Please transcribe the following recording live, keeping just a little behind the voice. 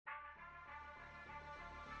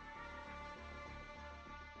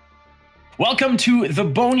Welcome to The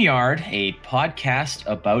Boneyard, a podcast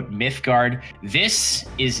about Mythgard. This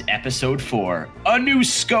is episode 4, a new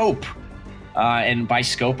scope. And by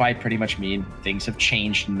scope, I pretty much mean things have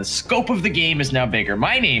changed and the scope of the game is now bigger.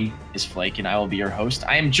 My name is Flake and I will be your host.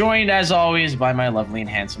 I am joined, as always, by my lovely and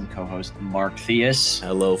handsome co-host, Markthius.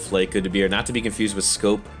 Hello, Flake. Good to be here. Not to be confused with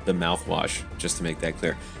Scope, the mouthwash, just to make that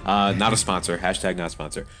clear. Not a sponsor. Hashtag not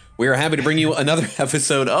sponsor. We are happy to bring you another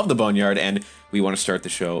episode of The Boneyard, and we want to start the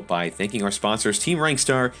show by thanking our sponsors, Team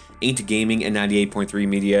Rankstar, Ain't Gaming, and 98.3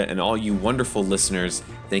 Media, and all you wonderful listeners.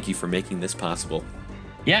 Thank you for making this possible.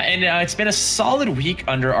 Yeah, and it's been a solid week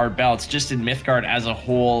under our belts, just in Mythgard as a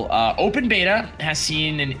whole. Open beta has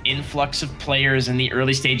seen an influx of players in the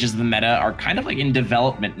early stages of the meta are kind of like in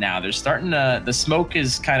development now. They're starting to, the smoke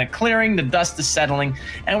is kind of clearing, the dust is settling,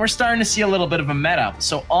 and we're starting to see a little bit of a meta.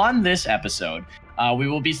 So on this episode, we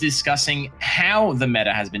will be discussing how the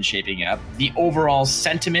meta has been shaping up, the overall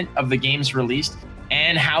sentiment of the games released,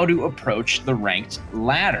 and how to approach the ranked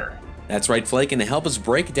ladder. That's right, Flake, and to help us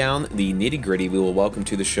break down the nitty-gritty, we will welcome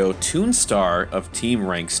to the show TuneStar of Team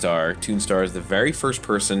Rankstar. TuneStar is the very first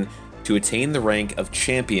person to attain the rank of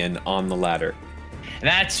champion on the ladder.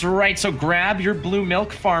 That's right, so grab your blue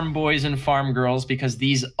milk, farm boys and farm girls, because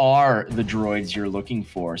these are the droids you're looking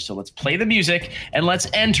for. So let's play the music and let's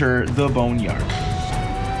enter the Boneyard.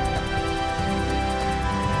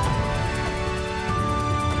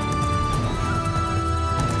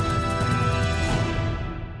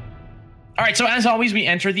 All right, so as always, we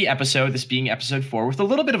enter the episode, this being episode 4, with a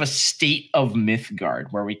little bit of a state of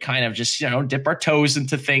Mythgard, where we kind of just, dip our toes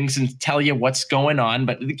into things and tell you what's going on.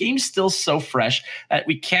 But the game's still so fresh that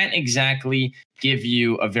we can't exactly give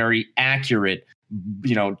you a very accurate,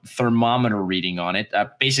 thermometer reading on it.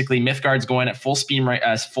 Basically, Mythgard's going at full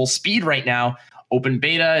speed right now. Open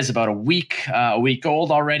beta is about a week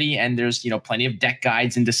old already, and there's plenty of deck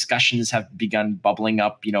guides and discussions have begun bubbling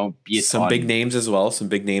up. Be it some big names as well. Some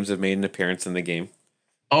big names have made an appearance in the game.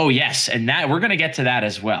 Oh yes, and that we're going to get to that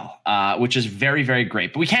as well, which is very, very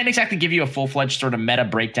great. But we can't exactly give you a full-fledged sort of meta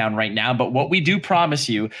breakdown right now. But what we do promise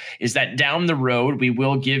you is that down the road we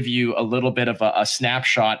will give you a little bit of a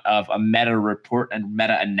snapshot of a meta report and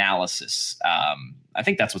meta analysis. I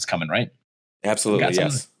think that's what's coming, right? Absolutely,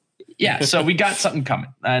 yes. Yeah, so we got something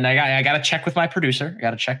coming, and I got to check with my producer. I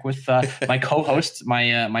got to check with my co-host,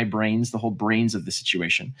 my brains, the whole brains of the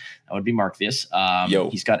situation. That would be Markthius.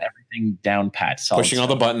 He's got everything down pat. Pushing all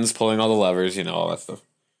the buttons, pulling all the levers, all that stuff.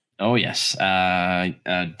 Oh yes,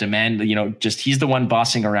 demand. He's the one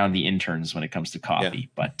bossing around the interns when it comes to coffee.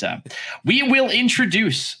 Yeah. But we will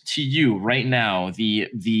introduce to you right now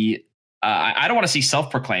the. I don't want to see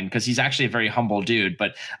self-proclaimed because he's actually a very humble dude,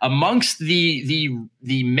 but amongst the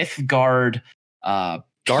Mythgard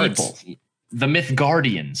people, the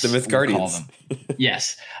Mythgardians, call them.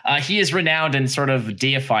 Yes, he is renowned and sort of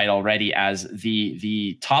deified already as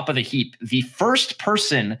the top of the heap, the first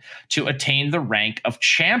person to attain the rank of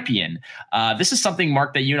champion. This is something,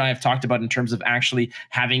 Mark, that you and I have talked about in terms of actually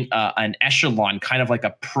having an echelon, kind of like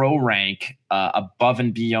a pro rank above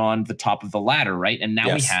and beyond the top of the ladder, right? And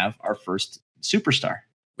now we have our first superstar.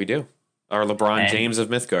 We do. Our LeBron James of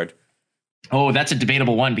Mythgard. Oh, that's a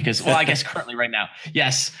debatable one because, I guess currently right now,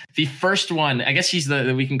 yes, the first one, I guess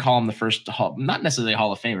we can call him the first, not necessarily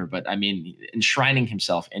Hall of Famer, but I mean, enshrining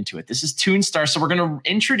himself into it. This is TuneStar. So we're going to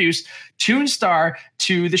introduce TuneStar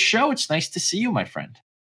to the show. It's nice to see you, my friend.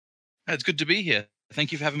 It's good to be here.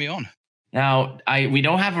 Thank you for having me on. Now, we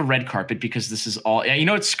don't have a red carpet because this is all,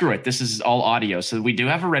 screw it. This is all audio. So we do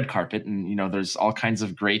have a red carpet and, there's all kinds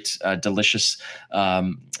of great, delicious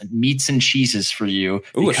meats and cheeses for you.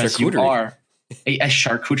 Ooh, because you are a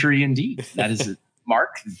charcuterie indeed. That is it.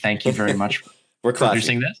 Mark, thank you very much for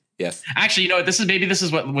producing this. Yes. Actually, this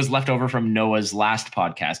is what was left over from Noah's last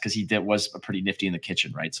podcast because he was pretty nifty in the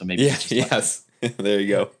kitchen, right? So maybe yes. There you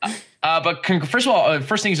go. But first of all,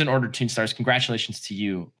 first things in order, TuneStars, congratulations to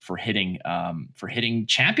you for hitting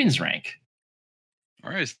champions rank.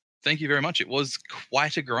 All right, thank you very much. It was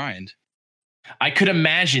quite a grind. I could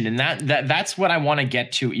imagine, and that's what I want to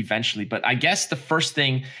get to eventually. But I guess the first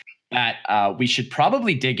thing that we should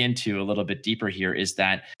probably dig into a little bit deeper here is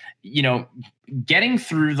that, getting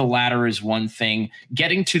through the ladder is one thing,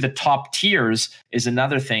 getting to the top tiers is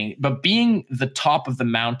another thing, but being the top of the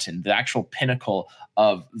mountain, the actual pinnacle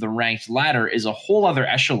of the ranked ladder is a whole other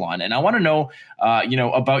echelon. And I want to know,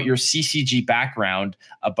 about your CCG background,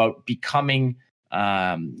 about becoming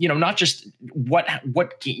not just what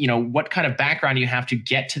kind of background you have to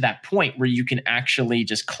get to that point where you can actually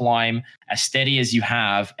just climb as steady as you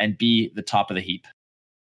have and be the top of the heap.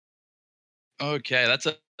 Okay, that's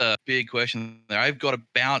a big question there. I've got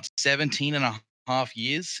about 17 and a half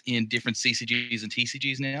years in different CCGs and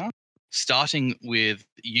TCGs now, starting with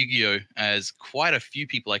Yu-Gi-Oh! As quite a few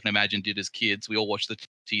people I can imagine did as kids. We all watched the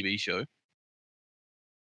TV show.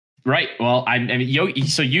 Right. Well, I mean,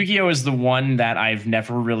 so Yu-Gi-Oh is the one that I've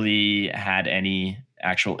never really had any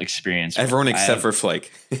actual experience with. Everyone except for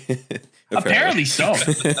Flake. Apparently so.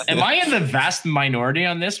 Am I in the vast minority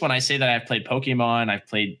on this when I say that I've played Pokemon, I've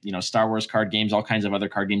played, Star Wars card games, all kinds of other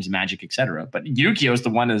card games, Magic, etc. But Yu-Gi-Oh is the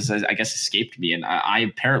one that I guess escaped me, and I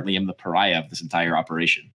apparently am the pariah of this entire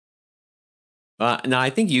operation. No,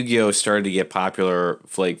 I think Yu-Gi-Oh started to get popular,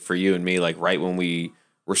 Flake, for you and me, like right when we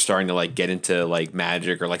were starting to like get into like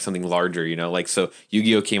Magic or like something larger, like so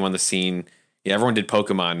Yu-Gi-Oh came on the scene. Yeah, everyone did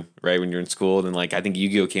Pokemon right when you're in school, and then like I think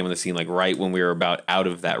Yu-Gi-Oh came on the scene like right when we were about out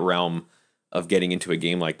of that realm of getting into a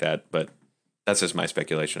game like that. But that's just my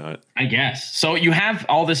speculation on it, I guess. So you have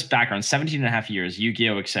all this background, 17 and a half years,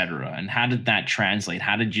 Yu-Gi-Oh, etc. And how did that translate?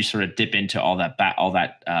 How did you sort of dip into all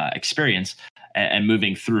that experience and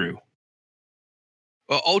moving through?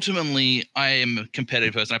 Well, ultimately, I am a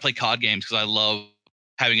competitive person. I play card games because I love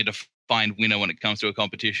having a defined winner when it comes to a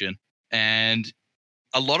competition. And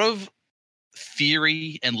a lot of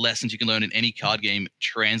theory and lessons you can learn in any card game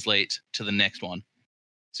translate to the next one.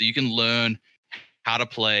 So you can learn how to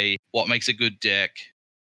play, what makes a good deck,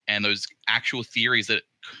 and those actual theories that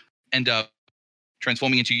end up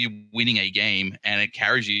transforming into you winning a game, and it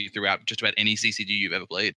carries you throughout just about any CCG you've ever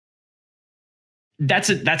played. That's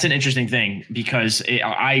an interesting thing, because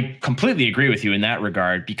I completely agree with you in that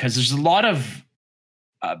regard, because there's a lot of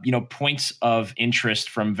points of interest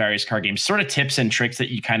from various card games, sort of tips and tricks that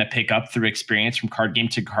you kind of pick up through experience from card game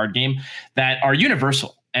to card game that are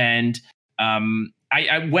universal. And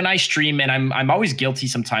I when I stream, and I'm always guilty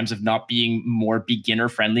sometimes of not being more beginner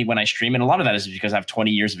friendly when I stream, and a lot of that is because I have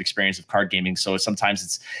 20 years of experience of card gaming. So sometimes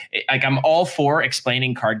it's like I'm all for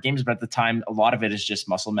explaining card games, but at the time, a lot of it is just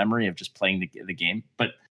muscle memory of just playing the game.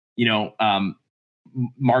 But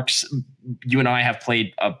Mark's, you and I have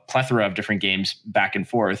played a plethora of different games back and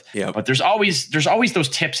forth. Yeah. But there's always those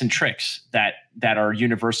tips and tricks that are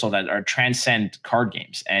universal, that are transcend card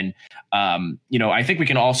games. And I think we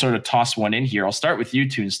can all sort of toss one in here. I'll start with you,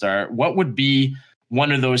 TuneStar. What would be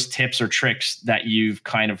one of those tips or tricks that you've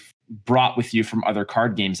kind of brought with you from other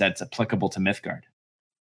card games that's applicable to Mythgard?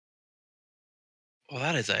 Well,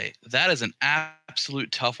 that is an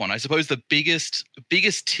absolute tough one. I suppose the biggest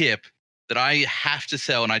tip that I have to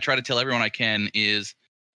sell, and I try to tell everyone I can, is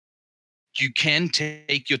you can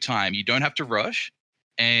take your time. You don't have to rush,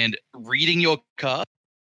 and reading your card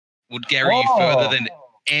would carry you further than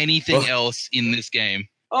anything else in this game.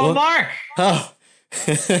 Oh, Mark! Oh,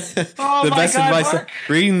 the best advice: Mark.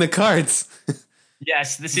 Reading the cards.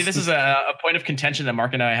 Yes, this is a point of contention that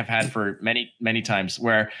Mark and I have had for many, many times,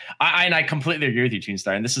 where I completely agree with you,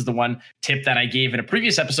 TuneStar. And this is the one tip that I gave in a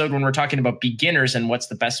previous episode when we're talking about beginners and what's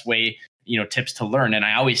the best way, tips to learn. And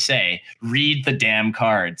I always say, read the damn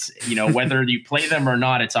cards. Whether you play them or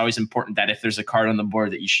not, it's always important that if there's a card on the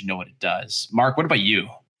board that you should know what it does. Mark, what about you?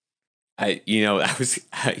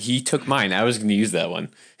 He took mine. I was going to use that one.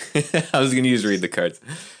 I was going to use read the cards.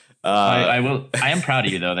 I will. I am proud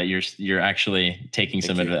of you though that you're actually taking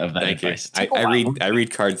some of that advice. I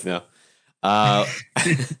read cards now. I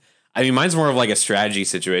mean, mine's more of like a strategy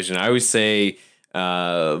situation. I always say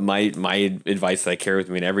my advice that I carry with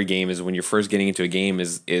me in every game is when you're first getting into a game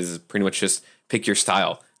is pretty much just pick your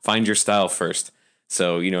style, find your style first.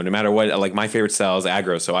 So no matter what, like my favorite style is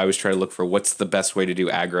aggro. So I always try to look for what's the best way to do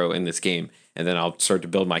aggro in this game, and then I'll start to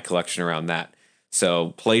build my collection around that. So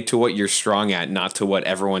play to what you're strong at, not to what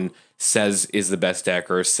everyone says is the best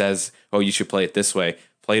deck or says, oh, you should play it this way.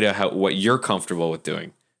 Play to what you're comfortable with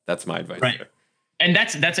doing. That's my advice. Right. There. And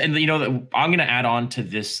I'm going to add on to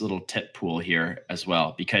this little tip pool here as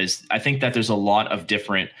well, because I think that there's a lot of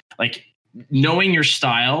different, like, knowing your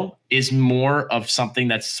style is more of something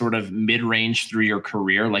that's sort of mid-range through your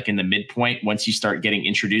career, like in the midpoint. Once you start getting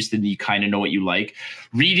introduced and you kind of know what you like,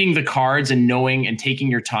 reading the cards and knowing and taking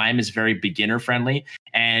your time is very beginner friendly.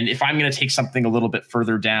 And if I'm going to take something a little bit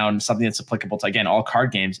further down, something that's applicable to, again, all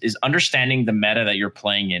card games, is understanding the meta that you're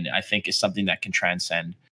playing in, I think is something that can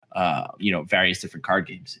transcend various different card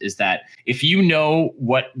games. Is that if you know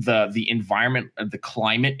what the environment of the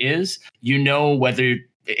climate is, whether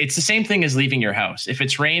it's the same thing as leaving your house. If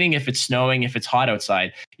it's raining, if it's snowing, if it's hot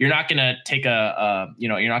outside, you're not going to take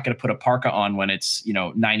you're not going to put a parka on when it's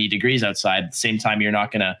 90 degrees outside. At the same time, you're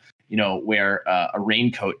not going to wear a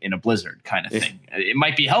raincoat in a blizzard kind of thing. It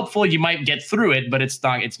might be helpful, you might get through it, but it's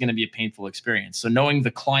going to be a painful experience. So knowing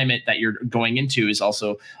the climate that you're going into is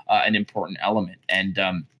also an important element. And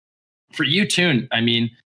for you, Tune, I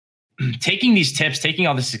mean, taking these tips, taking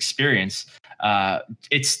all this experience,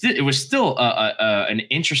 it was still an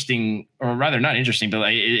interesting, or rather not interesting,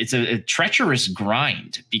 but it's a treacherous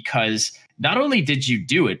grind, because not only did you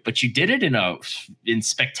do it, but you did it in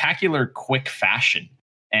spectacular, quick fashion.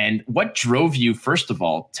 And what drove you, first of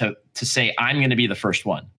all, to say, I'm going to be the first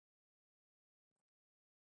one?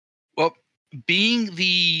 Well, being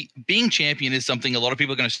champion is something a lot of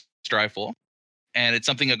people are going to strive for, and it's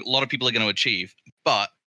something a lot of people are going to achieve. But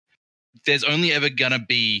there's only ever going to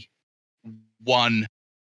be one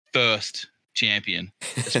first champion,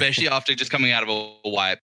 especially after just coming out of a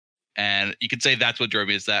wipe. And you could say that's what drove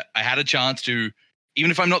me, is that I had a chance to, even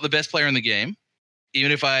if I'm not the best player in the game,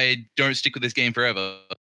 even if I don't stick with this game forever,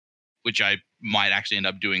 which I might actually end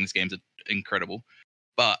up doing, this game's incredible,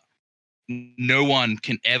 but no one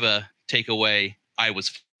can ever take away I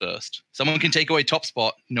was first. Someone can take away top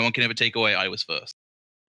spot. No one can ever take away I was first.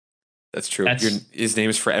 That's true. His name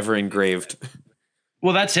is forever engraved.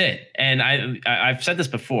 Well, that's it. And I've said this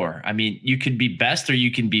before. I mean, you could be best or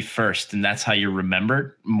you can be first, and that's how you're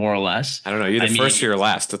remembered, more or less. I don't know. You're the first or you're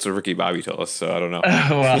last. That's what Ricky Bobby told us, so I don't know.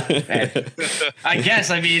 Well, I guess.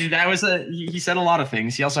 I mean, that was he said a lot of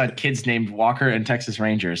things. He also had kids named Walker and Texas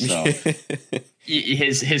Rangers, so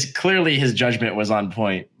clearly his judgment was on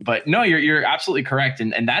point. But no, you're absolutely correct,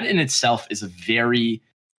 and that in itself is a very,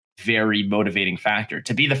 very motivating factor,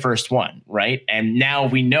 to be the first one, right? And now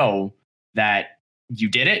we know that you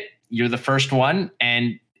did it. You're the first one.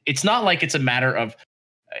 And it's not like it's a matter of,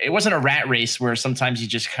 it wasn't a rat race where sometimes you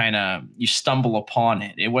just you stumble upon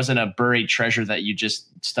it. It wasn't a buried treasure that you just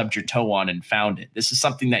stubbed your toe on and found it. This is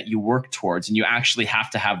something that you work towards, and you actually have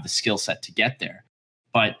to have the skill set to get there.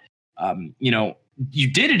 But, you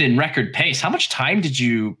did it in record pace. How much time did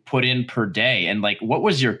you put in per day? And what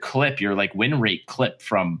was your clip, your win rate clip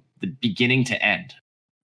from the beginning to end?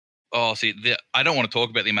 Oh, see, I don't want to talk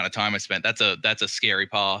about the amount of time I spent. That's a scary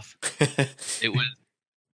path. It was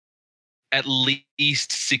at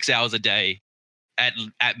least 6 hours a day, at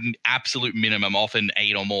absolute minimum, often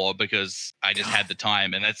 8 or more, because I just had the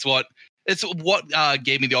time, and it's what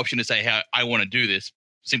gave me the option to say, hey, I want to do this,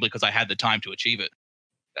 simply because I had the time to achieve it.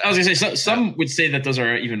 I was gonna say, some would say that those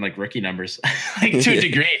are even rookie numbers, to a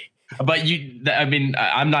degree. But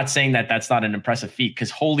I'm not saying that that's not an impressive feat, because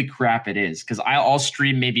holy crap, it is. Because I'll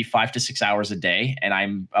stream maybe 5 to 6 hours a day, and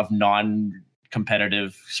I'm of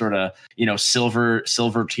non-competitive sort of, silver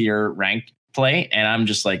tier ranked play, and I'm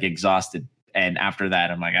just exhausted. And after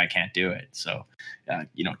that, I'm I can't do it. So,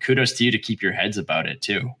 kudos to you to keep your heads about it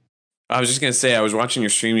too. I was just gonna say, I was watching your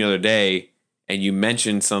stream the other day, and you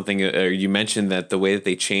mentioned something. You mentioned that the way that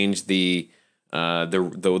they changed the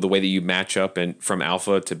way that you match up, and from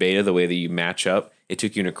alpha to beta, the way that you match up, it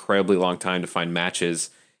took you an incredibly long time to find matches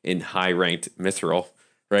in high ranked mithril,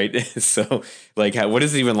 right? So what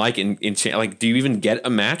is it even like in do you even get a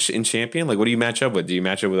match in champion? What do you match up with? Do you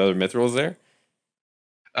match up with other mithrils there?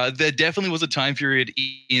 There definitely was a time period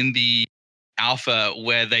in the alpha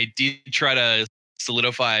where they did try to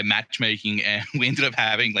solidify matchmaking, and we ended up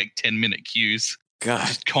having 10-minute queues. God.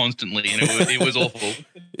 Just constantly, and it was awful.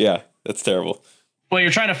 Yeah, that's terrible. Well,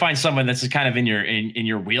 you're trying to find someone that's kind of in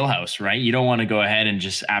your wheelhouse, right? You don't want to go ahead and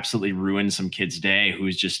just absolutely ruin some kid's day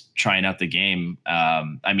who's just trying out the game.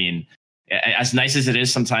 As nice as it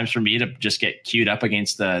is sometimes for me to just get queued up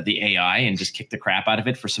against the AI and just kick the crap out of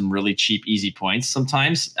it for some really cheap, easy points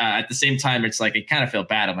sometimes. At the same time, it's I kind of feel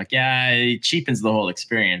bad. I'm yeah, it cheapens the whole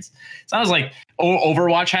experience. So I was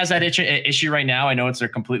Overwatch has that issue right now. I know they're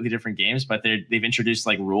completely different games, but they've introduced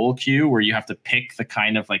role queue where you have to pick the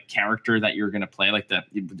kind of character that you're going to play,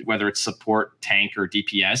 whether it's support, tank, or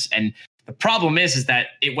DPS. And the problem is that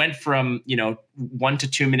it went from 1 to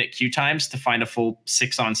 2 minute queue times to find a full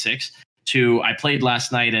 6-on-6 to I played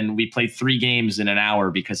last night and we played 3 games in an hour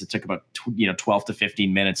because it took about 12 to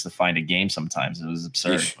 15 minutes to find a game. Sometimes it was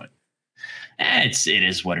absurd, but it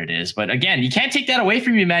is what it is. But again, you can't take that away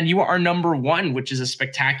from you, man. You are number one, which is a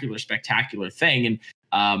spectacular thing. And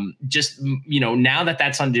now that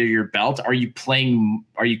that's under your belt, are you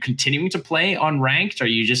continuing to play on ranked? Are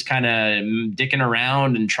you just kind of dicking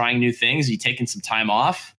around and trying new things? Are you taking some time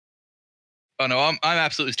off? Oh no, I'm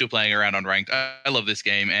absolutely still playing around on ranked. I love this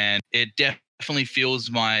game, and it definitely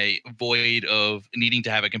fills my void of needing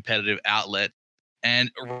to have a competitive outlet.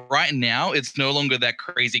 And right now, it's no longer that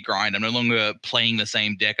crazy grind. I'm no longer playing the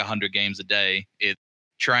same deck 100 games a day. It's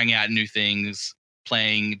trying out new things,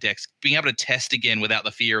 playing decks, being able to test again without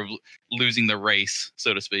the fear of losing the race,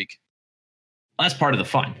 so to speak. That's part of the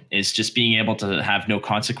fun, is just being able to have no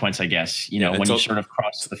consequence, I guess, when you sort of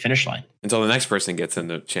cross the finish line. Until the next person gets in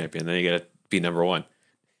the champion, then you got to be number one.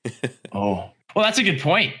 Oh, Well, that's a good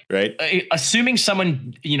point. Right? Assuming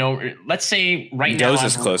someone, let's say right now.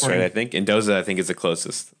 Indoza's close, right? I think Indoza, is the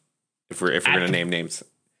closest. If we're going to name names.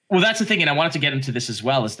 Well, that's the thing, and I wanted to get into this as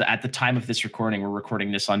well, is that at the time of this recording, we're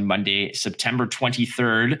recording this on Monday, September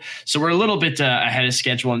 23rd. So we're a little bit ahead of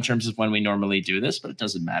schedule in terms of when we normally do this, but it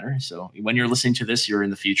doesn't matter. So when you're listening to this, you're in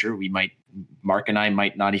the future. Mark and I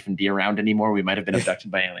might not even be around anymore. We might have been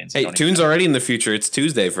abducted by aliens. Hey, Toon's already in the future. It's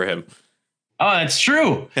Tuesday for him. Oh, that's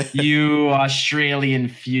true. You Australian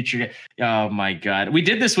future. Oh my God. We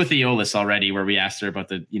did this with Eolus already, where we asked her about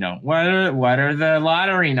the, what are the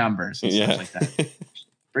lottery numbers and stuff like that.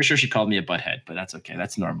 Pretty sure she called me a butthead, but that's okay.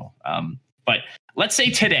 That's normal. But let's say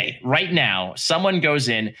today, right now, someone goes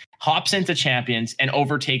in, hops into Champions and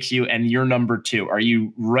overtakes you, and you're number 2. Are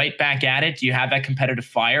you right back at it? Do you have that competitive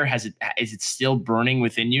fire? Is it still burning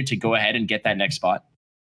within you to go ahead and get that next spot?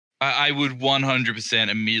 I would 100%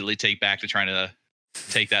 immediately take back to trying to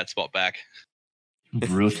take that spot back.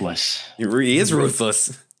 Ruthless. He is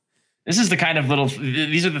ruthless. This is the kind of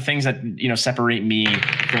these are the things that, separate me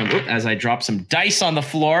from, as I drop some dice on the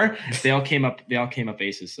floor. They all came up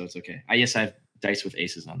aces, so it's okay. I have dice with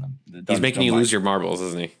aces on them. He's making you lose your marbles,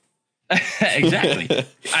 isn't he? Exactly.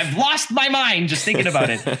 I've lost my mind just thinking about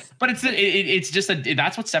it. But it's just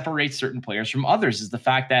that's what separates certain players from others, is the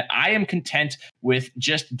fact that I am content with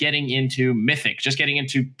just getting into Mythic, just getting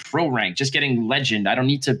into Pro Rank, just getting Legend. I don't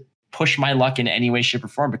need to push my luck in any way, shape, or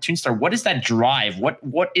form. But TuneStar, what is that drive?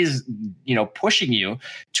 What is pushing you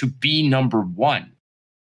to be number 1?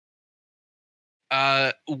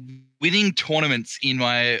 Winning tournaments in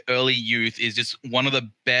my early youth is just one of the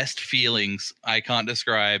best feelings I can't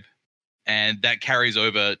describe, and that carries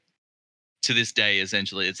over to this day.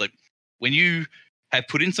 Essentially, it's like when you have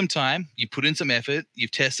put in some time, you put in some effort,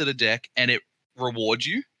 you've tested a deck, and it rewards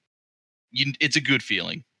you. It's a good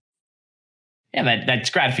feeling. Yeah, that's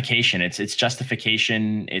gratification. It's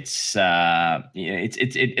justification. It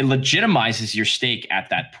legitimizes your stake at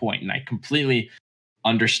that point, and I completely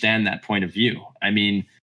understand that point of view. I mean,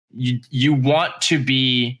 you want to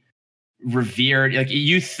be revered. Like,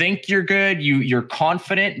 you think you're good, you're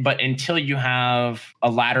confident, but until you have a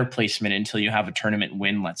ladder placement, until you have a tournament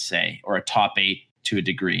win, let's say, or a top 8 to a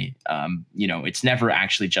degree, it's never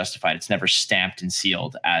actually justified. It's never stamped and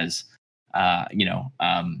sealed as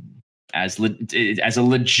as a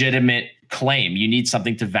legitimate claim. You need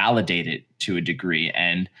something to validate it to a degree,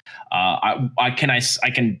 and I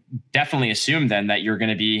can definitely assume then that you're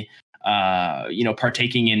going to be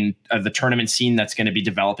partaking in the tournament scene that's going to be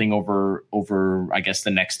developing over I guess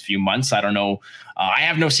the next few months. I don't know. I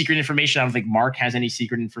have no secret information. I don't think Mark has any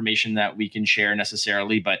secret information that we can share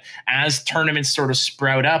necessarily. But as tournaments sort of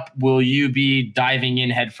sprout up, will you be diving in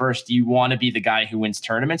head first? Do you want to be the guy who wins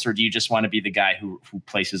tournaments, or do you just want to be the guy who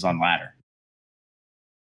places on ladder?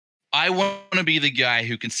 I want to be the guy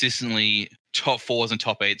who consistently top 4s and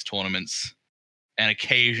top 8s tournaments and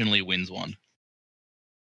occasionally wins one.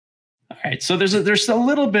 All right, so there's a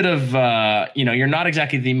little bit of you're not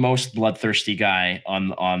exactly the most bloodthirsty guy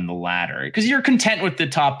on the ladder, because you're content with the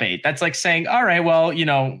top 8. That's like saying, all right, well,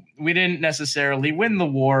 we didn't necessarily win the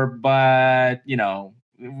war, but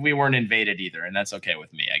we weren't invaded either, and that's okay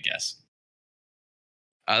with me, I guess.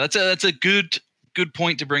 That's a good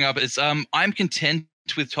point to bring up. It's I'm content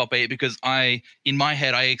with top 8 because in my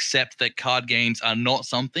head I accept that card games are not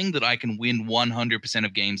something that I can win 100%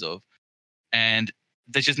 of games of, and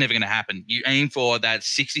that's just never going to happen. You aim for that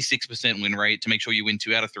 66% win rate to make sure you win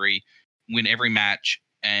 2 out of 3, win every match,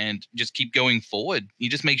 and just keep going forward. You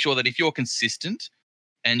just make sure that if you're consistent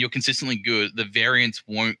and you're consistently good, the variance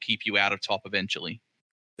won't keep you out of top eventually.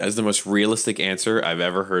 That is the most realistic answer I've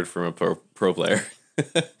ever heard from a pro player.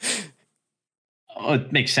 Oh,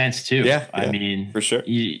 it makes sense too. Yeah, I mean, for sure.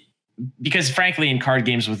 Because frankly, in card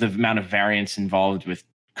games with the amount of variance involved with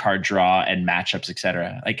card draw and matchups,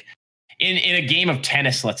 etc., like in a game of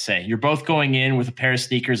tennis, let's say you're both going in with a pair of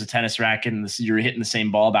sneakers, a tennis racket, and you're hitting the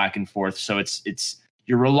same ball back and forth. So it's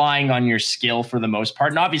you're relying on your skill for the most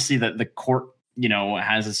part, and obviously the court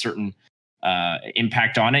has a certain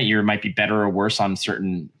impact on it. You might be better or worse on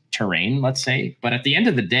certain terrain, let's say, but at the end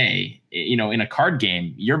of the day, in a card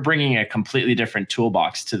game, you're bringing a completely different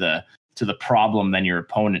toolbox to the problem than your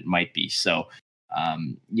opponent might be. So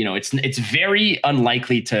it's very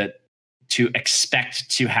unlikely to expect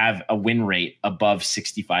to have a win rate above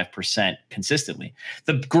 65% consistently.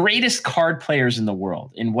 The greatest card players in the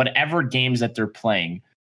world, in whatever games that they're playing,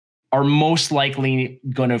 are most likely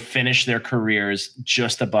going to finish their careers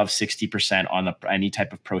just above 60% on any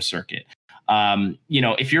type of pro circuit.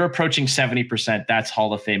 If you're approaching 70%, that's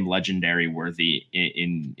Hall of Fame legendary worthy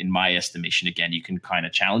in my estimation. Again, you can kind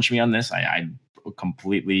of challenge me on this. I'm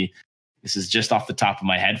completely This is just off the top of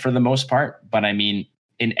my head for the most part. But I mean,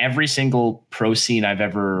 in every single pro scene I've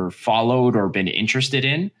ever followed or been interested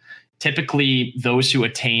in, typically those who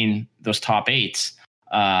attain those top eights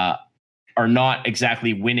are not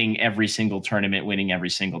exactly winning every single tournament.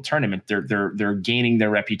 They're gaining their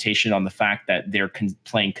reputation on the fact that they're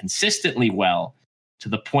playing consistently well to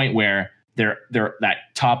the point where they're that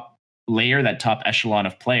top layer, that top echelon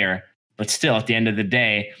of player. But still, at the end of the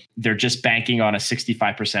day, they're just banking on a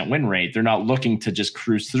 65% win rate. They're not looking to just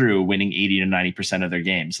cruise through winning 80 to 90% of their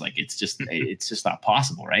games. Like it's just not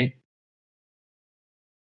possible, right?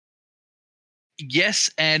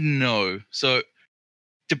 Yes and no. So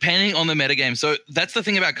depending on the metagame. So that's the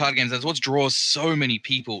thing about card games. That's what draws so many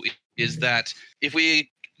people is that if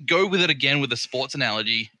we go with it again with the sports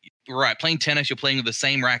analogy, right, playing tennis, you're playing with the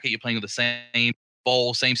same racket, you're playing with the same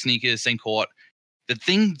ball, same sneakers, same court. The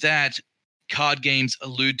thing that card games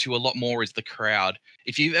allude to a lot more is the crowd.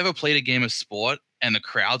 If you've ever played a game of sport and the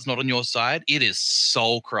crowd's not on your side, it is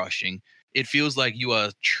soul crushing. It feels like you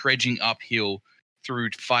are trudging uphill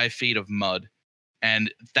through 5 feet of mud.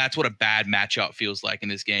 And that's what a bad matchup feels like in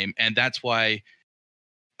this game. And that's why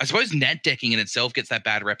I suppose net decking in itself gets that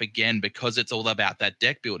bad rep again, because it's all about that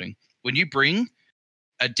deck building. When you bring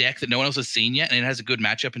a deck that no one else has seen yet and it has a good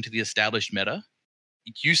matchup into the established meta,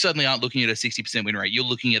 you suddenly aren't looking at a 60% win rate. You're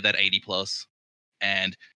looking at that 80 plus.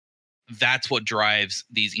 And that's what drives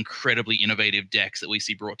these incredibly innovative decks that we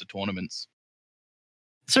see brought to tournaments.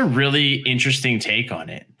 It's a really interesting take on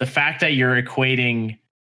it. The fact that you're equating,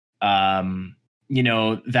 that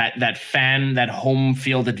home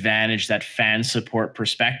field advantage, that fan support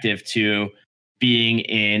perspective to being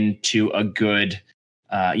into a good,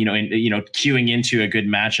 queuing into a good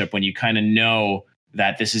matchup when you kind of know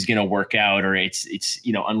that this is going to work out, or it's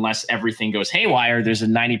unless everything goes haywire, there's a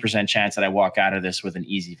 90% chance that I walk out of this with an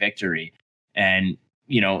easy victory. And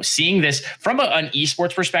seeing this from an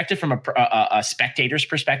esports perspective, from a spectator's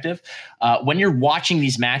perspective, when you're watching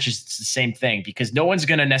these matches, it's the same thing, because no one's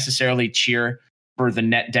going to necessarily cheer for the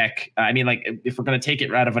net deck. I mean, like, if we're going to take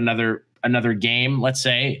it out of another game, let's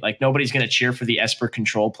say, like, nobody's going to cheer for the Esper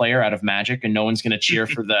control player out of Magic, and no one's going to cheer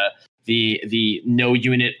for the no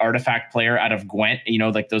unit artifact player out of Gwent,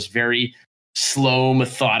 like those very slow,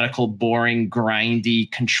 methodical, boring,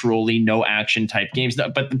 grindy, control-y, no action type games.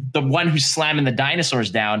 But the one who's slamming the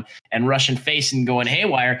dinosaurs down and rushing face and going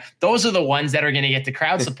haywire, those are the ones that are going to get the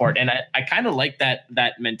crowd support. And I kind of like that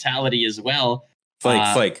mentality as well.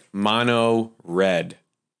 Flake, mono red.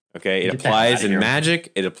 Okay, it applies in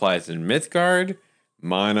Magic, it applies in Mythgard,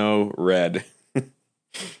 mono red.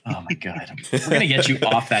 Oh my God. We're going to get you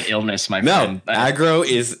off that illness, my friend. No, aggro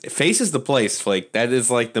face is the place, Flake. That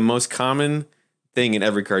is like the most common thing in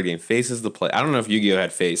every card game. Face is the place. I don't know if Yu-Gi-Oh!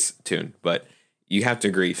 Had face tune, but you have to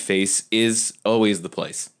agree, face is always the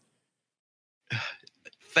place.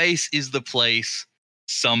 Face is the place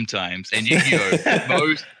sometimes. And Yu-Gi-Oh!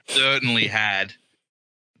 Most certainly had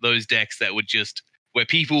those decks that would just, where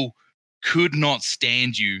people could not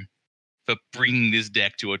stand you for bringing this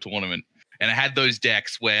deck to a tournament. And I had those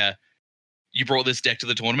decks where you brought this deck to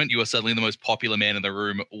the tournament, you are suddenly the most popular man in the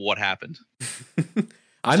room. What happened?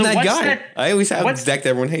 I'm that guy. I always have this deck that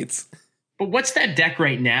everyone hates. But what's that deck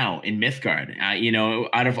right now in Mythgard?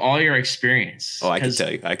 Out of all your experience. Oh, I can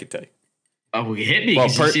tell you. Oh, hit me. Well,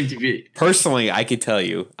 you seem to be... Personally, I could tell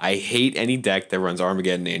you, I hate any deck that runs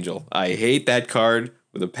Armageddon Angel. I hate that card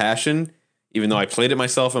with a passion, even though I played it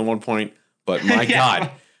myself at one point. But my God.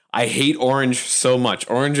 I hate orange so much.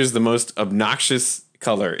 Orange is the most obnoxious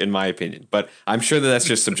color, in my opinion. But I'm sure that's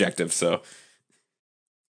just subjective. So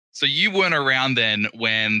you weren't around then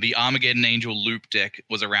when the Armageddon Angel loop deck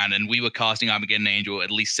was around, and we were casting Armageddon Angel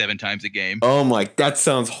at least 7 times a game. Oh my, that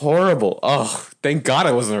sounds horrible. Oh, thank God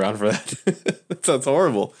I wasn't around for that. That sounds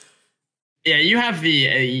horrible. Yeah, you have the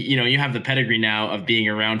you have the pedigree now of being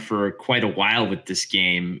around for quite a while with this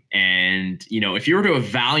game, and if you were to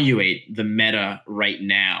evaluate the meta right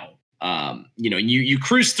now, you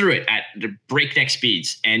cruise through it at breakneck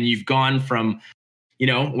speeds, and you've gone from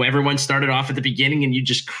everyone started off at the beginning and you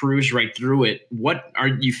just cruise right through it. What are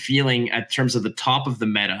you feeling in terms of the top of the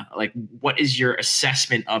meta? Like, what is your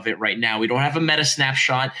assessment of it right now? We don't have a meta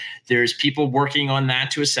snapshot. There's people working on that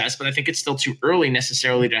to assess, but I think it's still too early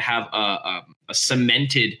necessarily to have a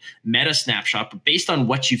cemented meta snapshot. But based on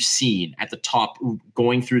what you've seen at the top,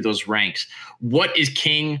 going through those ranks, what is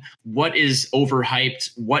king? What is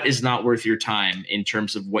overhyped? What is not worth your time in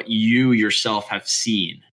terms of what you yourself have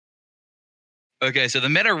seen? Okay, so the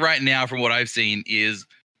meta right now, from what I've seen, is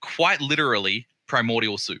quite literally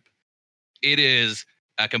primordial soup. It is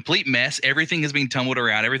a complete mess. Everything has been tumbled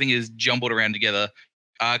around. Everything is jumbled around together.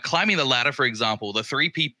 Climbing the ladder, for example, the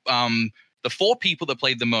four people that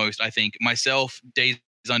played the most, I think, myself, Days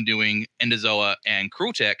Undoing, Enderzoa, and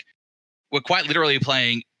Crueltech, were quite literally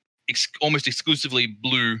playing almost exclusively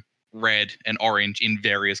blue, red, and orange in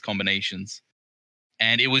various combinations.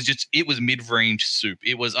 And it was mid-range soup.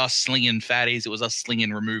 It was us slinging fatties. It was us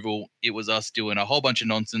slinging removal. It was us doing a whole bunch of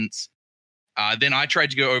nonsense. Then I tried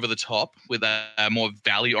to go over the top with a more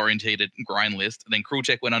value-orientated grind list. Then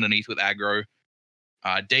Crueltech went underneath with aggro.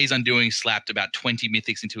 Days Undoing slapped about 20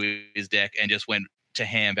 mythics into his deck and just went to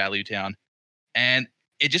ham Value Town. And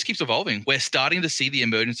it just keeps evolving. We're starting to see the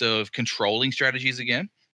emergence of controlling strategies again.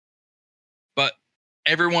 But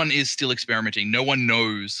everyone is still experimenting. No one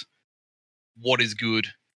knows what is good.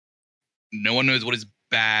 No one knows what is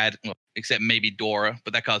bad, well, except maybe Dora,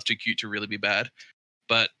 but that card's too cute to really be bad.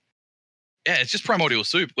 But yeah, it's just primordial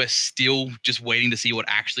soup. We're still just waiting to see what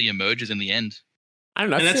actually emerges in the end. I don't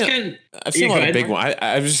know. I've seen a lot of big ones.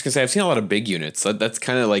 I was just gonna say I've seen a lot of big units. That's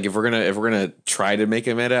kind of like if we're gonna try to make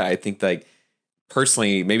a meta, I think like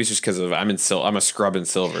personally, maybe it's just because I'm a scrub in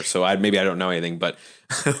silver, so I don't know anything, but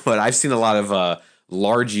but I've seen a lot of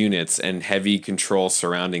large units and heavy control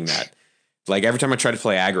surrounding that. Like every time I try to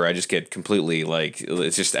play aggro, I just get completely like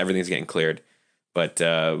it's just everything's getting cleared. But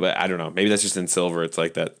I don't know. Maybe that's just in silver. It's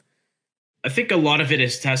like that. I think a lot of it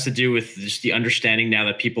has to do with just the understanding now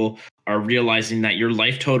that people are realizing that your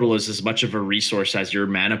life total is as much of a resource as your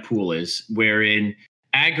mana pool is, wherein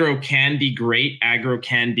aggro can be great. Aggro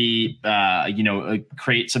can be,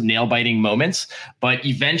 create some nail biting moments. But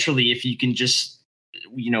eventually, if you can just,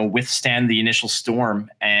 withstand the initial storm,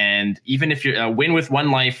 and even if you're a win with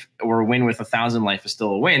 1 life or a win with 1,000 life is still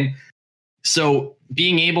a win. So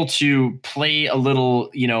being able to play a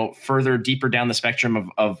little, further deeper down the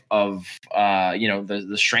spectrum of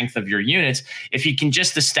the strength of your units, if you can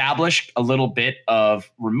just establish a little bit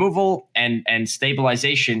of removal and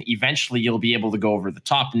stabilization, eventually you'll be able to go over the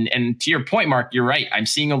top. And to your point, Mark, you're right. I'm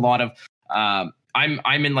seeing a lot of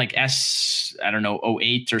I'm in like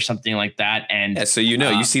S08 or something like that. And yeah, so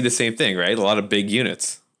you see the same thing, right? A lot of big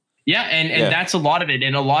units. Yeah, and that's a lot of it.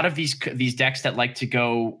 And a lot of these decks that like to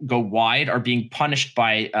go wide are being punished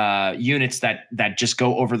by units that just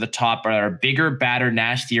go over the top, or are bigger, badder,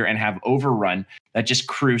 nastier, and have overrun that just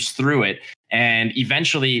cruise through it. And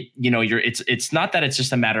eventually, it's not that it's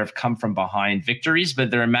just a matter of come from behind victories,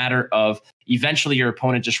 but they're a matter of eventually your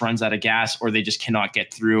opponent just runs out of gas, or they just cannot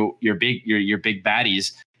get through your big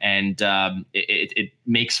baddies, and it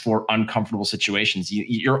makes for uncomfortable situations.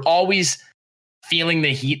 You're always feeling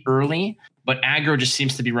the heat early, but aggro just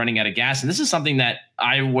seems to be running out of gas. And this is something that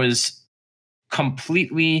I was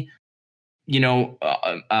completely,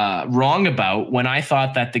 wrong about when I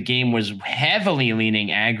thought that the game was heavily leaning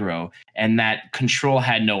aggro and that control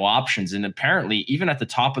had no options. And apparently, even at the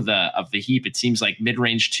top of the heap, it seems like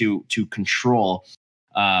mid-range to control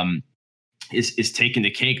is taking the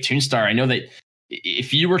cake. TuneStar, I know that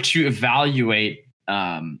if you were to evaluate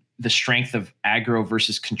the strength of aggro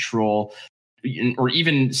versus control, or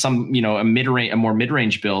even some, a more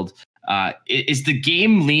mid-range build, is the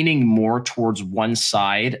game leaning more towards one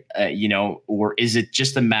side, or is it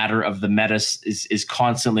just a matter of the meta is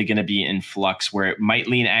constantly going to be in flux, where it might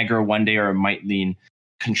lean aggro one day or it might lean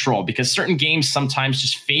control? Because certain games sometimes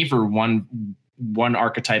just favor one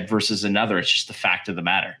archetype versus another. It's just the fact of the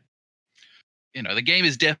matter. The game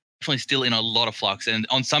is definitely still in a lot of flux, and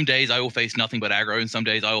on some days I will face nothing but aggro, and some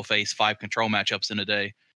days I will face 5 control matchups in a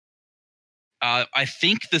day. I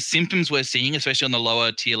think the symptoms we're seeing, especially on the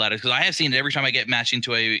lower tier ladders, because I have seen it every time I get matched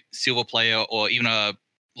into a silver player or even a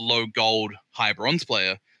low gold, high bronze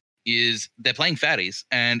player, is they're playing fatties.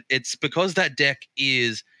 And it's because that deck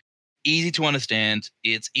is easy to understand,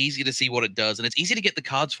 it's easy to see what it does, and it's easy to get the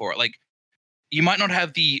cards for it. Like, you might not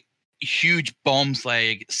have the huge bombs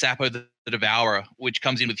like Sapo the Devourer, which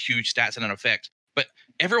comes in with huge stats and an effect, but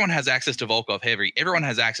everyone has access to Volkov Heavy, everyone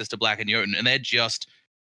has access to Black and Jotun, and they're just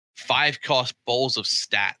 5-cost balls of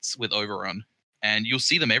stats with overrun, and you'll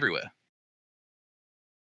see them everywhere.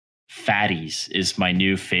 Fatties is my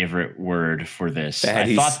new favorite word for this.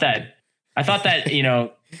 Fatties. I thought that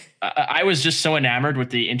I was just so enamored with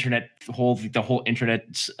the internet, the whole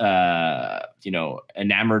internet,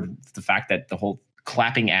 enamored with the fact that the whole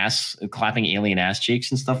clapping alien ass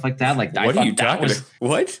cheeks and stuff like that. Like, what are you talking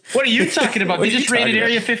about? What are you talking about? They just raided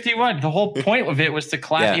Area 51. The whole point of it was to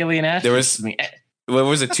clap alien ass. There was. What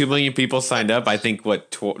was it? 2 million people signed up. I think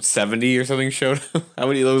 70 or something showed up. How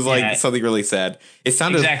many? It was like something really sad. It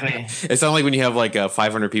sounded exactly. It sounded like when you have like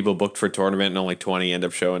 500 people booked for a tournament and only 20 end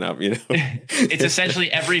up showing up. It's essentially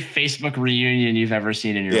every Facebook reunion you've ever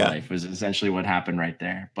seen in your life was essentially what happened right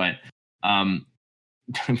there. But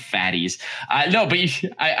fatties. No, but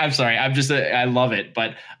I'm sorry. I love it.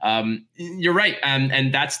 But you're right.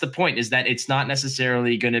 And that's the point, is that it's not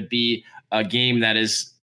necessarily going to be a game that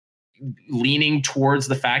is leaning towards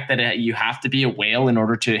the fact that you have to be a whale in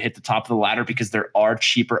order to hit the top of the ladder, because there are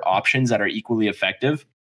cheaper options that are equally effective.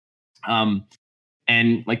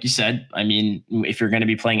 And like you said, I mean, if you're going to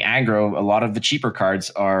be playing aggro, a lot of the cheaper cards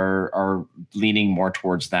are leaning more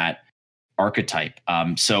towards that archetype.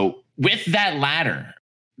 So with that ladder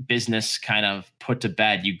business kind of put to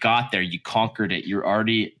bed, you got there, you conquered it, you're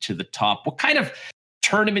already to the top. What kind of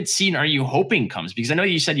tournament scene are you hoping comes? Because I know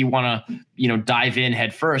you said you want to, dive in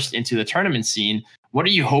head first into the tournament scene. What are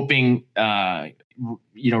you hoping,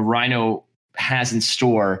 Rhino has in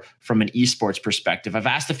store from an esports perspective? I've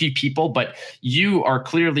asked a few people, but you are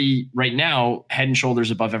clearly right now head and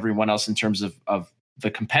shoulders above everyone else in terms of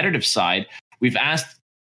the competitive side. We've asked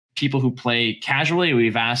people who play casually.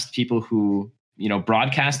 We've asked people who,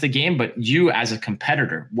 broadcast the game, but you as a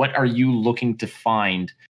competitor, what are you looking to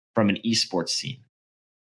find from an esports scene?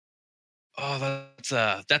 Oh,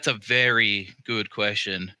 that's a very good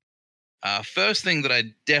question. First thing that I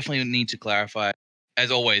definitely need to clarify, as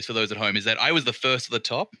always, for those at home, is that I was the first to the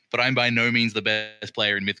top, but I'm by no means the best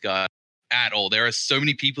player in Mythgard at all. There are so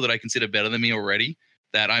many people that I consider better than me already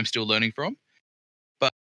that I'm still learning from.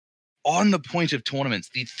 But on the point of tournaments,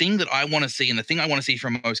 the thing that I want to see, and the thing I want to see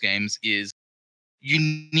from most games, is you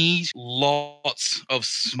need lots of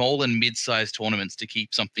small and mid-sized tournaments to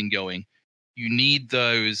keep something going. You need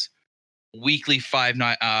those weekly Friday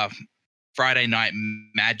night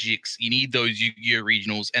Magics. You need those Yu-Gi-Oh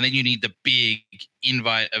regionals, and then you need the big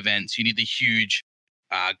invite events. You need the huge,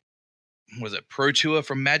 Pro Tour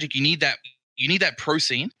from Magic. You need that. You need that pro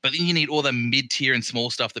scene, but then you need all the mid-tier and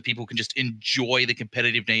small stuff that people can just enjoy the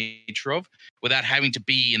competitive nature of without having to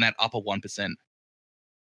be in that upper 1%.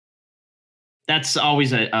 That's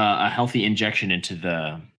always a healthy injection into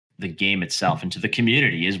the game itself, into the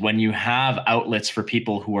community, is when you have outlets for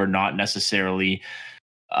people who are not necessarily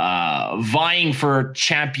vying for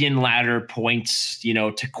champion ladder points,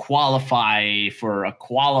 to qualify for a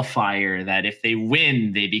qualifier, that if they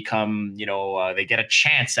win, they become, they get a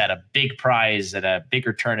chance at a big prize at a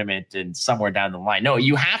bigger tournament and somewhere down the line. No,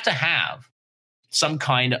 you have to have some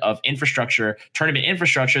kind of tournament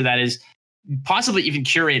infrastructure that is possibly even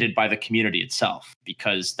curated by the community itself,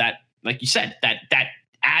 because that, like you said, that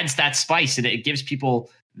adds that spice, and it gives people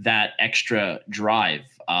that extra drive.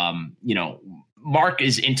 Mark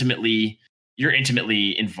is intimately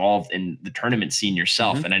involved in the tournament scene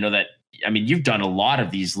yourself. Mm-hmm. And I know that, you've done a lot of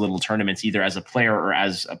these little tournaments, either as a player or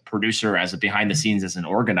as a producer, as a behind the scenes, as an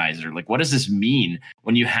organizer. Like, what does this mean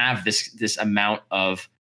when you have this amount of,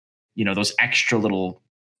 those extra little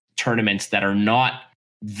tournaments that are not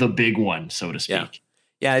the big one, so to speak?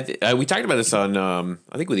 Yeah, we talked about this on,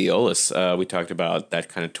 I think with Eolus, we talked about that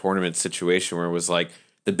kind of tournament situation where it was like,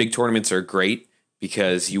 the big tournaments are great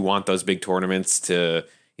because you want those big tournaments to,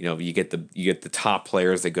 you get the top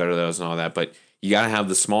players that go to those and all that, but you got to have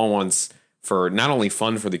the small ones for not only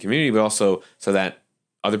fun for the community, but also so that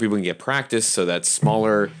other people can get practice, so that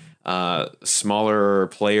smaller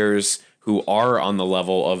players who are on the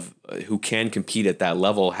level of, who can compete at that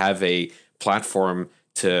level, have a platform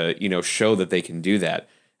to, show that they can do that.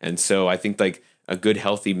 And so I think like a good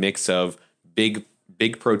healthy mix of big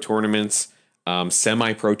pro tournaments,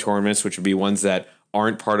 semi-pro tournaments, which would be ones that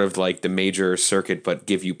aren't part of like the major circuit but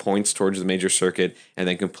give you points towards the major circuit, and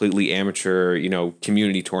then completely amateur,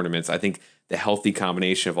 community tournaments. I think the healthy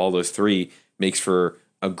combination of all those three makes for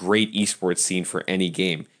a great esports scene for any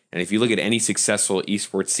game. And if you look at any successful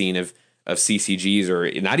esports scene of CCGs,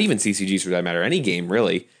 or not even CCGs for that matter, any game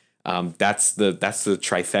really, that's the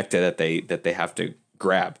trifecta that they have to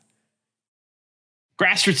grab.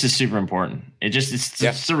 Grassroots is super important.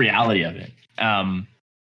 It's the reality of it.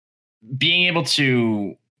 Being able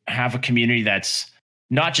to have a community that's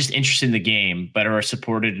not just interested in the game, but are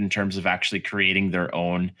supported in terms of actually creating their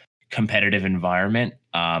own competitive environment.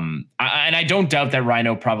 And I don't doubt that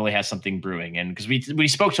Rhino probably has something brewing. And because we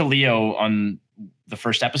spoke to Leo on the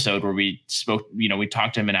first episode where we spoke, we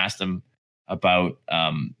talked to him and asked him about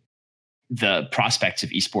the prospects of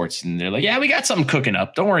esports, and they're like, yeah, we got something cooking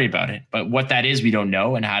up. Don't worry about it. But what that is, we don't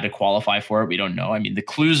know, and how to qualify for it, we don't know. The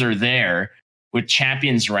clues are there with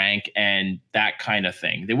Champions Rank and that kind of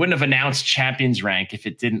thing. They wouldn't have announced Champions Rank if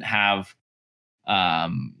it didn't have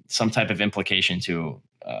some type of implication to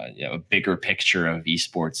a bigger picture of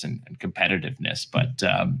esports and competitiveness. But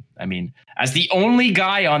as the only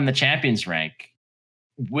guy on the Champions Rank,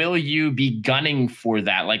 will you be gunning for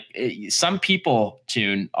that? Like, some people,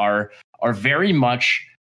 Tune, are very much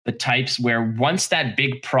the types where once that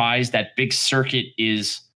big prize, that big circuit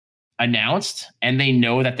is announced and they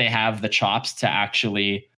know that they have the chops to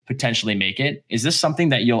actually potentially make it? Is this something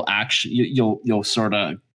that you'll sort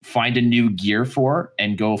of find a new gear for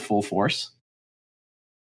and go full force?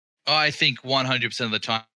 I think 100% of the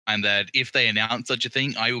time that if they announce such a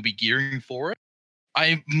thing, I will be gearing for it.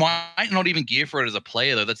 I might not even gear for it as a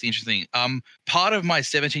player, though. That's the interesting thing. Part of my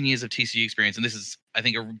 17 years of TCG experience, and this is, I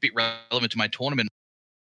think, a bit relevant to my tournament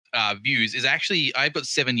views, is actually I've got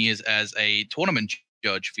 7 years as a tournament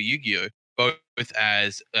judge for Yu-Gi-Oh! Both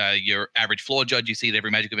as your average floor judge you see at every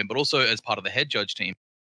Magic event, but also as part of the head judge team.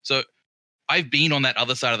 So I've been on that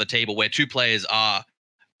other side of the table where two players are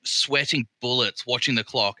sweating bullets watching the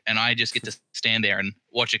clock, and I just get to stand there and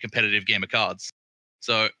watch a competitive game of cards.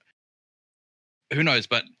 So who knows?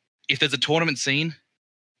 But if there's a tournament scene,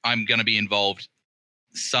 I'm going to be involved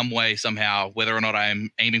some way, somehow, whether or not I'm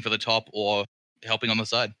aiming for the top or helping on the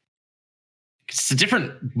side. It's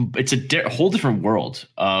a whole different world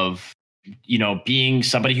of, being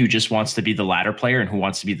somebody who just wants to be the ladder player and who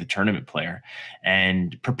wants to be the tournament player,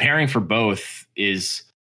 and preparing for both is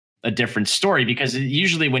a different story, because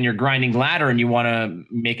usually when you're grinding ladder and you want to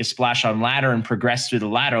make a splash on ladder and progress through the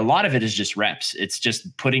ladder, a lot of it is just reps. It's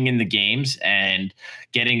just putting in the games and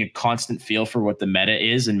getting a constant feel for what the meta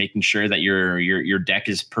is and making sure that your deck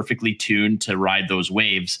is perfectly tuned to ride those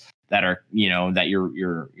waves that are, that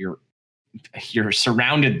you're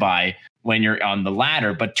surrounded by when you're on the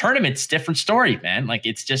ladder. But tournaments, different story, man. Like,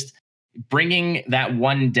 it's just bringing that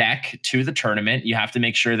one deck to the tournament. You have to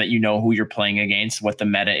make sure that you know who you're playing against, what the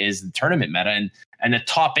meta is, the tournament meta, and the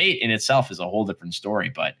top 8 in itself is a whole different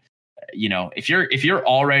story. But if you're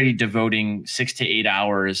already devoting 6 to 8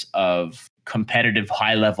 hours of competitive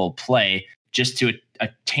high level play just to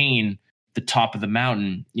attain the top of the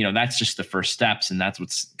mountain, that's just the first steps, and that's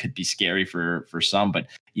could be scary for some. But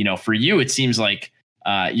for you, it seems like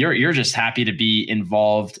you're just happy to be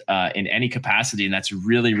involved in any capacity, and that's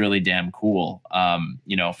really, really damn cool.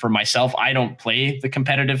 For myself, I don't play the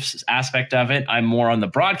competitive aspect of it. I'm more on the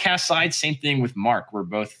broadcast side. Same thing with Mark. We're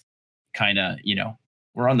both kind of,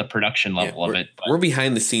 we're on the production level of it. But we're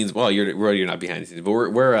behind the scenes. Well, you're not behind the scenes, but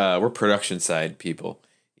we're production side people.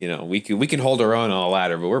 We can hold our own on a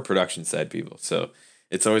ladder, but we're production side people. So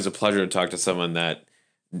it's always a pleasure to talk to someone that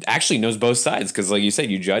actually knows both sides, because, like you said,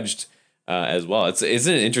 you judged as well.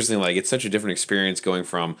 Isn't it interesting? Like, it's such a different experience going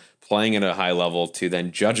from playing at a high level to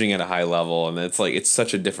then judging at a high level, and it's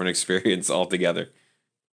such a different experience altogether.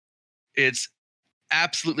 It's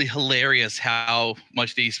absolutely hilarious how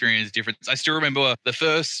much the experience is different. I still remember the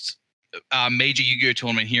first major Yu-Gi-Oh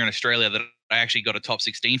tournament here in Australia that I actually got a top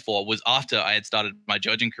 16 for was after I had started my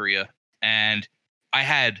judging career, and I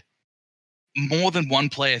had more than one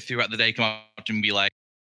player throughout the day come up to me and be like,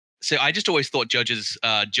 so I just always thought judges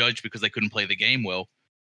judged because they couldn't play the game well.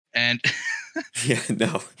 And yeah,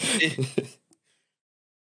 no.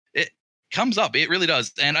 it comes up. It really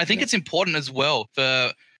does. And I think it's important as well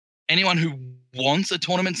for anyone who wants a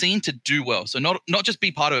tournament scene to do well. So not just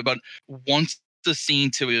be part of it, but wants the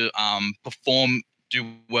scene to perform,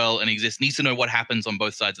 do well, and exist, needs to know what happens on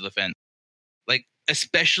both sides of the fence. Like,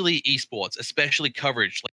 especially esports, especially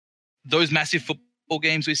coverage. Like, those massive football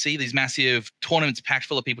games we see, these massive tournaments packed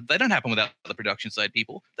full of people, they don't happen without the production side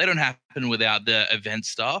people. They don't happen without the event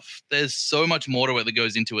staff. There's so much more to it that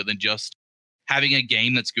goes into it than just having a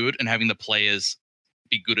game that's good and having the players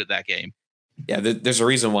be good at that game. Yeah, there's a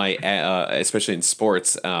reason why, especially in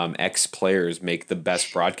sports, ex-players make the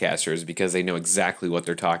best broadcasters, because they know exactly what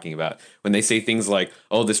they're talking about. When they say things like,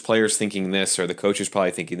 oh, this player's thinking this, or the coach is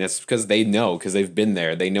probably thinking this, because they know, because they've been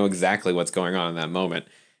there. They know exactly what's going on in that moment.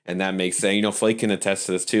 And that makes sense. Flake can attest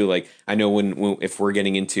to this too. Like, I know when if we're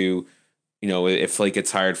getting into, if Flake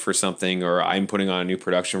gets hired for something, or I'm putting on a new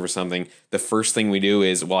production for something, the first thing we do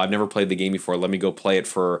is, well, I've never played the game before. Let me go play it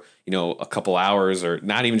for, a couple hours, or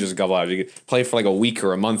not even just a couple hours. You could play it for like a week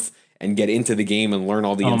or a month and get into the game and learn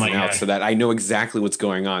all the ins and outs, so that I know exactly what's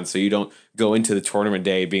going on. So you don't go into the tournament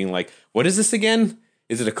day being like, what is this again?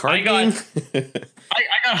 Is it a card game? I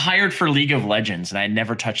got hired for League of Legends, and I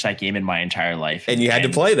never touched that game in my entire life. And you had to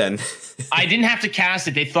play then. I didn't have to cast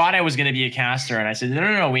it. They thought I was going to be a caster, and I said,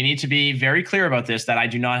 no. We need to be very clear about this, that I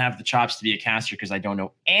do not have the chops to be a caster because I don't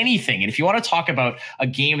know anything. And if you want to talk about a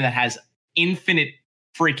game that has infinite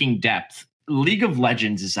freaking depth, League of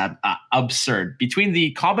Legends is absurd. Between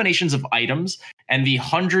the combinations of items and the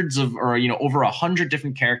hundreds of, or over 100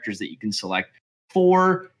 different characters that you can select,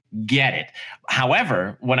 forget it.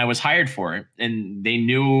 However, when I was hired for it, and they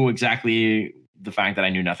knew exactly the fact that I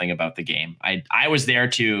knew nothing about the game, I was there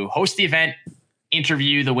to host the event,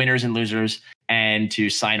 interview the winners and losers, and to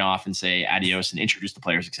sign off and say adios and introduce the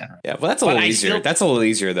players, etc. Yeah, well, that's a little easier. That's a little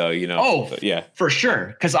easier, though, you know. Oh, but yeah, for sure.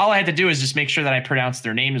 Because all I had to do is just make sure that I pronounced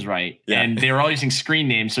their names right, and they were all using screen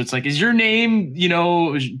names. So it's like, is your name,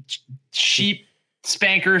 Sheep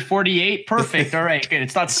Spanker 48? Perfect. All right, good.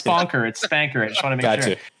 It's not Sponker, it's Spanker. I just want to make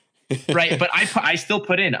sure. Right, but I still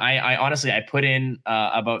put in. I honestly put in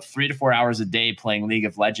about 3 to 4 hours a day playing League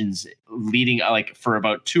of Legends, leading for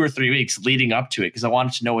about 2 or 3 weeks leading up to it, because I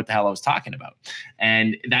wanted to know what the hell I was talking about,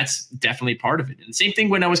 and that's definitely part of it. And the same thing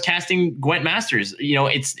when I was casting Gwent Masters.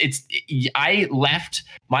 I left.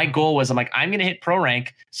 My goal was, I'm going to hit pro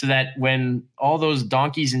rank so that when all those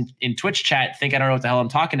donkeys in Twitch chat think I don't know what the hell I'm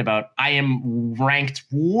talking about, I am ranked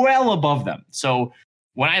well above them. So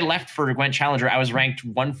when I left for Gwent Challenger, I was ranked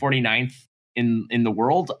 149th in the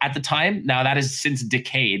world at the time. Now that has since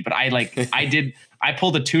decayed, but I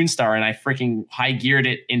pulled a TuneStar and I freaking high geared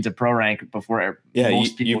it into pro rank before. Yeah,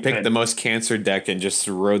 you picked the most cancer deck and just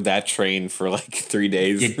rode that train for like 3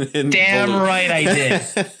 days. Damn right I did.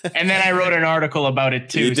 And then I wrote an article about it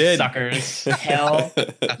too. You did. Suckers. Hell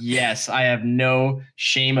yes, I have no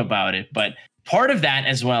shame about it, but. Part of that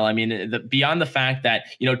as well. I mean, beyond the fact that,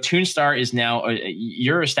 TuneStar is now,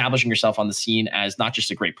 you're establishing yourself on the scene as not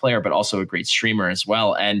just a great player, but also a great streamer as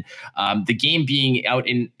well. And the game being out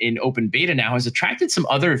in open beta now has attracted some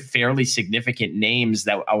other fairly significant names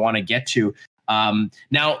that I want to get to.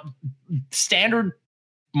 Now, standard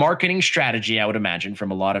marketing strategy, I would imagine,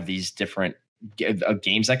 from a lot of these different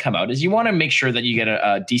games that come out is you want to make sure that you get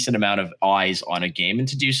a decent amount of eyes on a game, and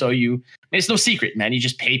to do so it's no secret, man, you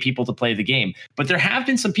just pay people to play the game. But there have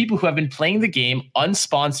been some people who have been playing the game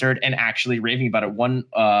unsponsored and actually raving about it. One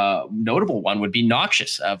notable one would be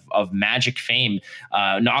Noxious of Magic fame.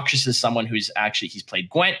 Noxious is someone he's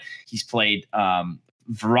played Gwent, he's played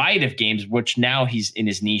variety of games, which now he's in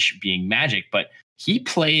his niche being Magic, but he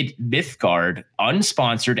played Mythgard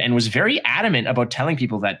unsponsored and was very adamant about telling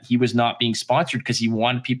people that he was not being sponsored because he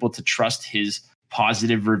wanted people to trust his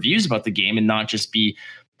positive reviews about the game and not just be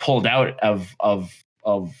pulled out of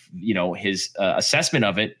his assessment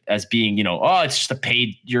of it as being,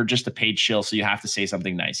 you're just a paid shill, so you have to say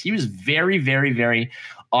something nice. He was very, very, very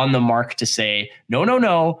on the mark to say,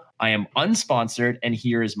 no, I am unsponsored and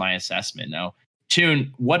here is my assessment. Now,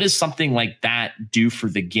 Tune, what does something like that do for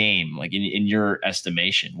the game, like in your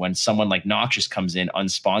estimation, when someone like Noxious comes in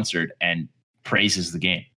unsponsored and praises the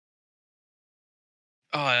game?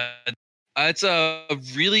 It's a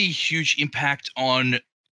really huge impact on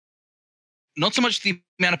not so much the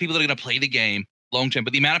amount of people that are going to play the game long term,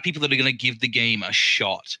 but the amount of people that are going to give the game a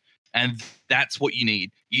shot. And that's what you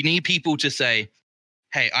need. You need people to say,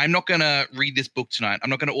 hey, I'm not going to read this book tonight. I'm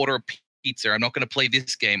not going to order a pizza. I'm not going to play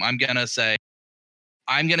this game. I'm going to say,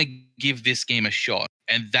 I'm going to give this game a shot.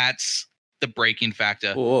 And that's the break-in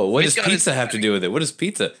factor. Whoa, what does pizza have to do with it? What is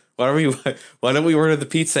pizza? Why don't we order the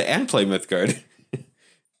pizza and play Mythgard?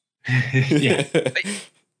 Yeah.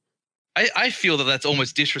 I feel that that's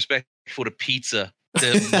almost disrespectful to pizza to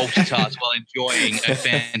multitask while enjoying a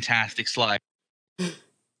fantastic slice.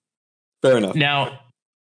 Fair enough. Now,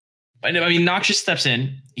 I mean, Noxious steps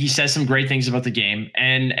in. He says some great things about the game.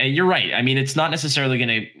 And you're right. I mean, it's not necessarily going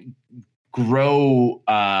to grow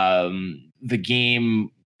the game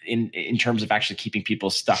in terms of actually keeping people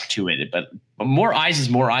stuck to it, but more eyes is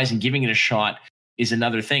more eyes, and giving it a shot is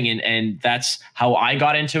another thing. And that's how I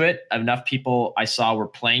got into it. Enough people I saw were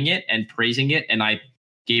playing it and praising it, and I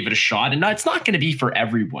gave it a shot. And it's not going to be for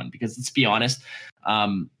everyone, because let's be honest,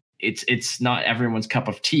 it's not everyone's cup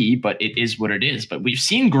of tea, but it is what it is. But we've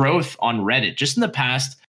seen growth on Reddit just in the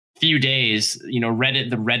past few days. The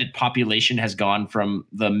Reddit population has gone from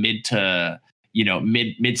the mid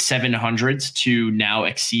 700s to now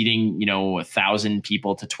exceeding 1,000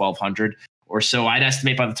 people to 1,200 or so. I'd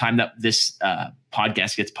estimate by the time that this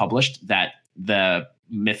podcast gets published that the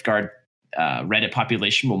Mythgard Reddit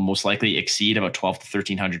population will most likely exceed about 12 to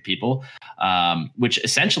 1,300 people, which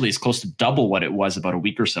essentially is close to double what it was about a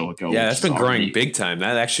week or so ago. Yeah, that's been growing big time.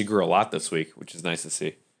 That actually grew a lot this week, which is nice to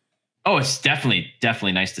see. Oh, it's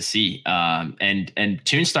definitely nice to see. And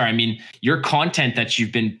TuneStar, I mean, your content that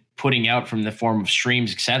you've been putting out from the form of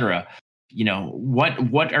streams, etc.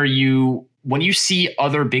 What are you, when you see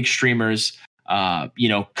other big streamers,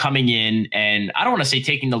 coming in, and I don't want to say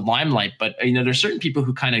taking the limelight, but there's certain people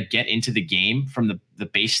who kind of get into the game from the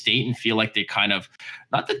base state and feel like they kind of,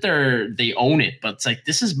 not that they own it, but it's like,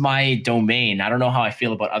 this is my domain. I don't know how I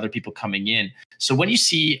feel about other people coming in. So when you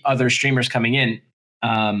see other streamers coming in,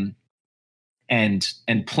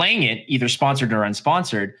 and playing it, either sponsored or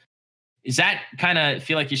unsponsored, is that kind of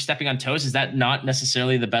feel like you're stepping on toes? Is that not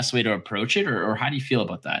necessarily the best way to approach it, or how do you feel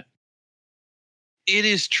about that? it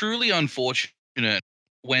is truly unfortunate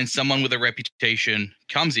when someone with a reputation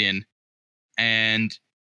comes in and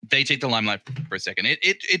they take the limelight for a second.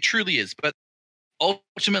 It truly is. But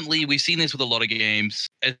ultimately, we've seen this with a lot of games.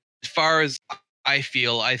 As far as I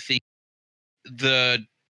think the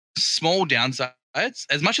small downsides,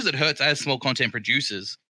 as much as it hurts as small content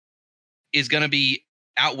producers, is going to be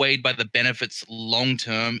outweighed by the benefits long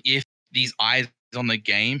term if these eyes on the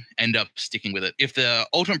game end up sticking with it. If the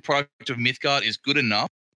ultimate product of Mythgard is good enough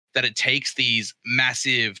that it takes these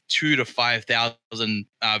massive 2,000 to 5,000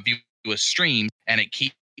 viewer streams and it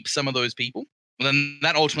keeps some of those people, well, then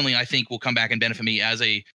that ultimately I think will come back and benefit me as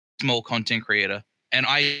a small content creator. And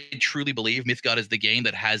I truly believe Mythgard is the game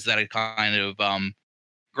that has that kind of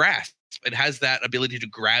grasp. It has that ability to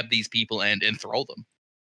grab these people and enthrall them.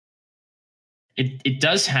 It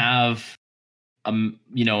does have,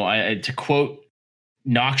 to quote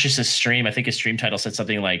Noxious's stream, I think his stream title said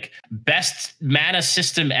something like "best mana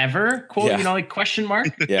system ever?" Quote, like question mark.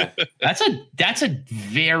 Yeah, that's a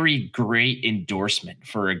very great endorsement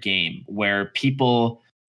for a game where people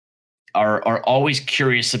are always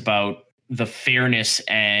curious about the fairness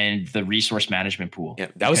and the resource management pool. Yeah,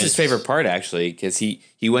 that was his favorite part actually, because he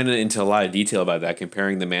went into a lot of detail about that,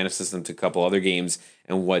 comparing the mana system to a couple other games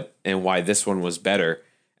and why this one was better.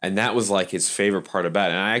 And that was like his favorite part about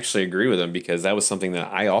it. And I actually agree with him, because that was something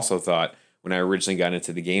that I also thought when I originally got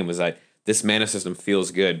into the game, was that this mana system feels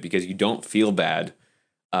good because you don't feel bad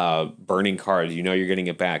burning cards. You know you're getting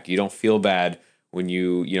it back. You don't feel bad when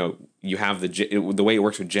you have the way it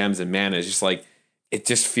works with gems and mana is just like, it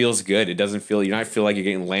just feels good. It doesn't feel, you don't feel like you're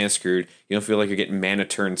getting land screwed. You don't feel like you're getting mana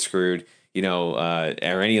turn screwed, or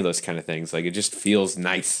any of those kind of things. Like, it just feels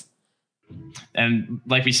nice. And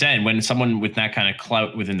like we said, when someone with that kind of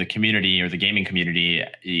clout within the community or the gaming community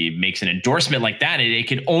makes an endorsement like that, it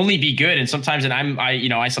can only be good. And sometimes, and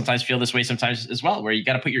I sometimes feel this way sometimes as well, where you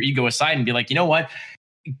got to put your ego aside and be like, you know what?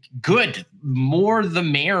 Good, more the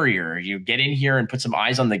merrier. You get in here and put some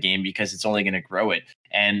eyes on the game, because it's only going to grow it.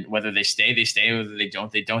 And whether they stay, they stay. Whether they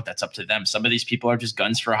don't, they don't. That's up to them. Some of these people are just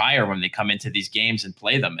guns for hire when they come into these games and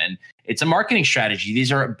play them. And it's a marketing strategy.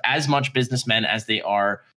 These are as much businessmen as they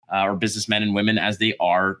are, or businessmen and women as they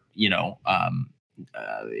are,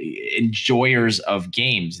 enjoyers of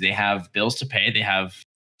games. They have bills to pay. They have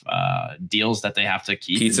deals that they have to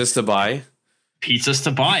keep. Pizzas to buy. Pizzas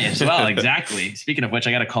to buy as well. Exactly. Speaking of which,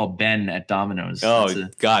 I got to call Ben at Domino's. Oh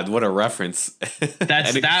God, what a reference!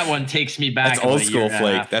 That one takes me back. That's old school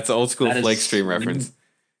Flake. That's an old school Flake stream reference.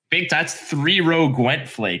 That's 3-row Gwent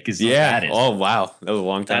Flake. That is. Oh wow, that was a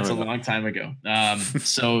long time. That's ago. A long time ago.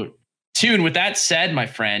 So, Tune. With that said, my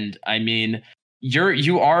friend, I mean,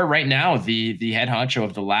 you are right now the head honcho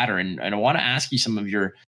of the ladder, and I want to ask you some of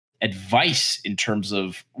your advice in terms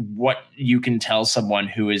of what you can tell someone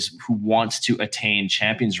who wants to attain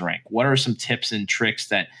champions rank. What are some tips and tricks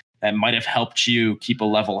that might have helped you keep a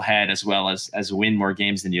level head as well as win more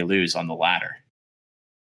games than you lose on the ladder?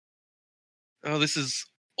 Oh, this is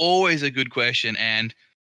always a good question. And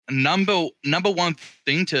number one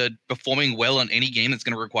thing to performing well on any game that's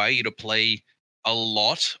going to require you to play a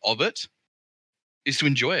lot of it is to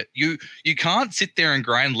enjoy it. You can't sit there and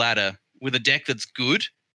grind ladder with a deck that's good,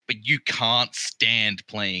 but you can't stand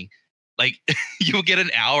playing. Like, you'll get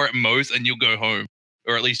an hour at most and you'll go home,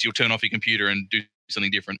 or at least you'll turn off your computer and do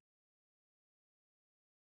something different.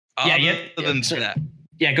 Yeah,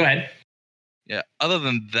 go ahead. Yeah, other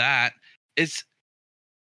than that, it's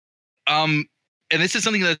and this is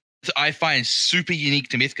something that I find super unique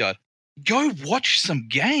to Mythgard. Go watch some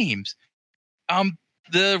games.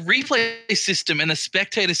 The replay system and the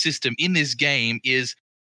spectator system in this game is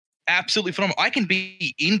absolutely phenomenal. I can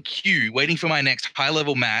be in queue waiting for my next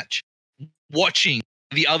high-level match, watching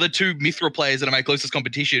the other two Mithril players that are my closest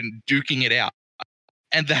competition duking it out.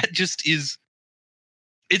 And that just is...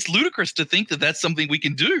 It's ludicrous to think that that's something we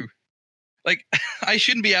can do. Like, I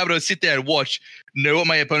shouldn't be able to sit there and watch, know what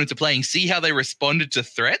my opponents are playing, see how they responded to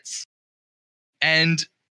threats, and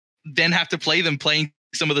then have to play them playing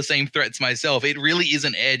some of the same threats myself. It really is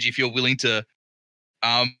an edge if you're willing to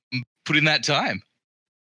put in that time.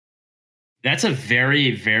 That's a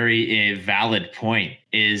very, very valid point,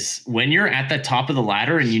 is when you're at the top of the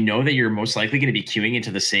ladder and you know that you're most likely going to be queuing into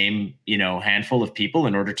the same, handful of people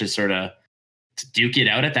in order to sort of duke it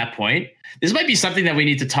out at that point. This might be something that we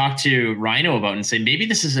need to talk to Rhino about and say, maybe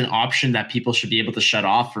this is an option that people should be able to shut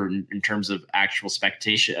off in terms of actual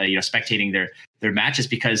spectating their matches.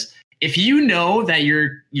 Because if you know that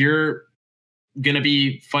you're going to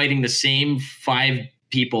be fighting the same 5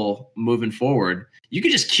 people moving forward, you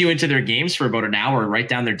could just queue into their games for about an hour, write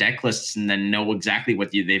down their deck lists, and then know exactly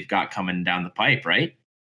what they've got coming down the pipe, right?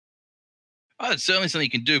 Oh, it's certainly something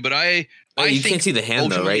you can do, but you think can't see the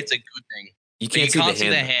hand though, ultimately right? it's a good thing. You But can't see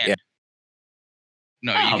the hand. hand. Yeah.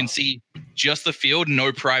 No, you can see just the field,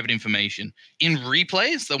 no private information. In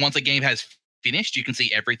replays, so once a game has finished, you can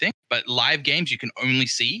see everything. But live games, you can only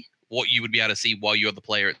see what you would be able to see while you're the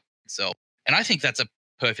player itself. And I think that's a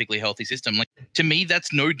perfectly healthy system. Like, to me,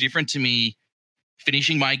 that's no different to me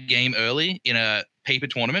finishing my game early in a paper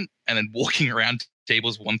tournament and then walking around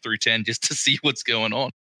tables 1 through 10 just to see what's going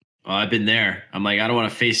on. Oh, I've been there. I'm like, I don't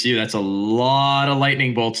want to face you. That's a lot of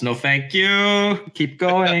lightning bolts. No, thank you. Keep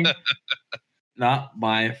going. Not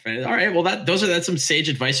my fan. All right. Well, that's some sage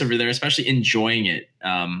advice over there, especially enjoying it.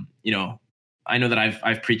 You know, I know that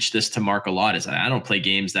I've preached this to Mark a lot, is that I don't play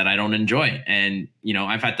games that I don't enjoy. And, you know,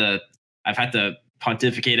 I've had to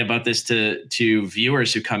pontificate about this to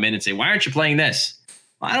viewers who come in and say, why aren't you playing this?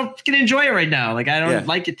 Well, I don't get to enjoy it right now. Like, I don't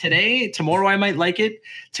like it today. Tomorrow I might like it.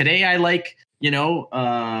 Today I like, you know,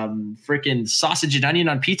 freaking sausage and onion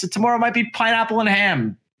on pizza. Tomorrow might be pineapple and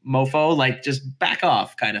ham. Mofo, like, just back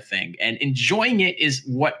off kind of thing. And enjoying it is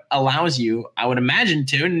what allows you, I would imagine,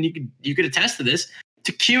 to, and you could attest to this,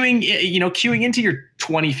 to queuing into your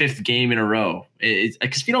 25th game in a row.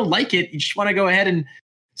 Because if you don't like it, you just want to go ahead and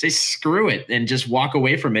say screw it and just walk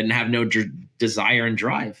away from it and have no desire and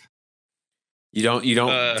drive. You don't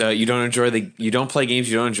play games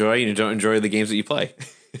you don't enjoy, and you don't enjoy the games that you play.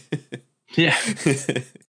 Yeah.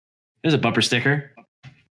 There's a bumper sticker.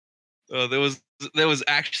 There was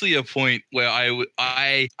actually a point where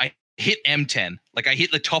I hit M10, like I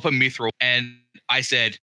hit the top of Mithril, and I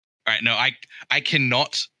said, all right, no, I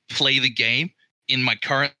cannot play the game in my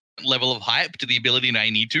current level of hype to the ability that I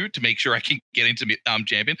need to make sure I can get into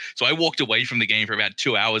champion. So I walked away from the game for about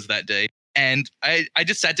 2 hours that day, and I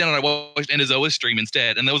just sat down and I watched Enderzoa's stream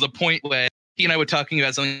instead. And there was a point where he and I were talking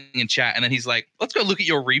about something in chat, and then he's like, let's go look at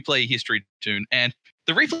your replay history, Toon. And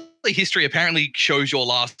the replay history apparently shows your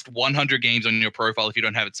last 100 games on your profile if you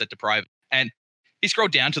don't have it set to private. And he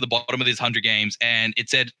scrolled down to the bottom of his 100 games, and it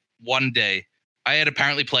said one day. I had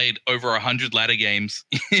apparently played over 100 ladder games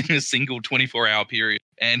in a single 24-hour period.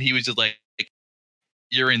 And he was just like,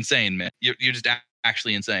 you're insane, man. You're just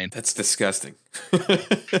actually insane. That's disgusting.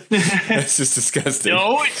 That's just disgusting.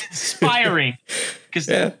 No, it's inspiring. Because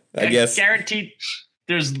I guess guaranteed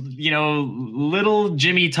there's, you know, little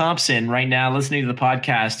Jimmy Thompson right now listening to the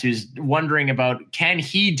podcast who's wondering about, can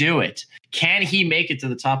he do it? Can he make it to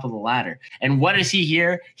the top of the ladder? And what does he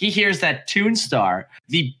hear? He hears that TuneStar,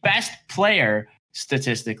 the best player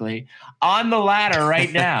statistically on the ladder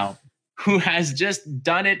right now, who has just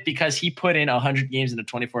done it because he put in 100 games in a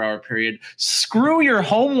 24-hour period. Screw your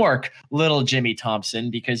homework, little Jimmy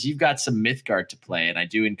Thompson, because you've got some Mythgard to play. And I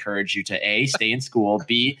do encourage you to A, stay in school,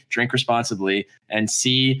 B, drink responsibly, and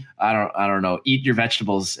C, I don't know, eat your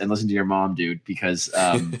vegetables and listen to your mom, dude, because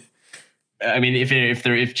I mean,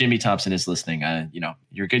 if Jimmy Thompson is listening, you know,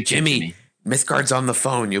 you're a good kid, Jimmy. Mythgard's on the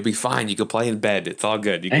phone. You'll be fine. You can play in bed. It's all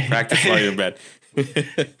good. You can practice while you're in bed.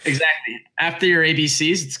 Exactly. After your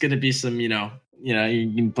ABCs, it's going to be some, you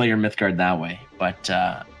can play your Mythgard that way. But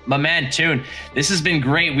my man, Toon, this has been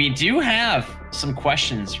great. We do have some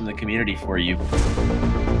questions from the community for you.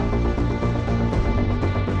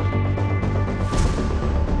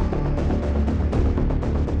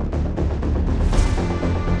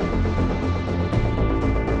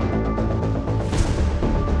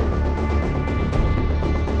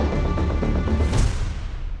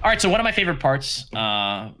 All right, so one of my favorite parts,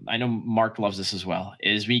 I know Mark loves this as well,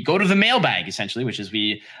 is we go to the mailbag, essentially, which is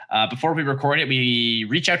before we record it, we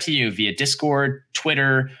reach out to you via Discord,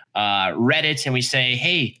 Twitter, Reddit, and we say,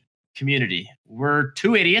 hey, community, we're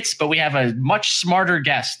two idiots, but we have a much smarter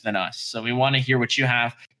guest than us. So we want to hear what you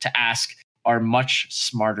have to ask our much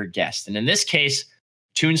smarter guest. And in this case,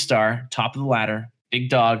 TuneStar, top of the ladder, big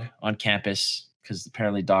dog on campus, because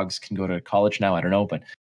apparently dogs can go to college now. I don't know, but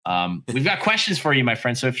we've got questions for you, my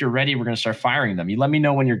friend. So if you're ready, we're going to start firing them. You let me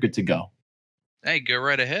know when you're good to go. Hey, go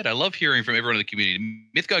right ahead. I love hearing from everyone in the community.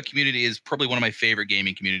 Mythgard community is probably one of my favorite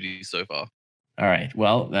gaming communities so far. All right.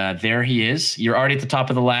 Well, there he is. You're already at the top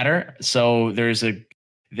of the ladder. So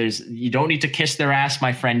you don't need to kiss their ass,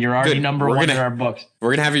 my friend. You're already number one in our books. We're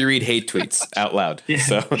going to have you read hate tweets out loud. Yeah,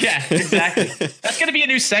 so. Yeah, exactly. That's going to be a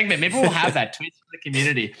new segment. Maybe we'll have that, tweets from the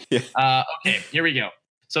community. Yeah. Okay, here we go.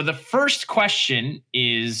 So the first question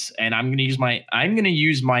is, and I'm going to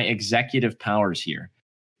use my executive powers here.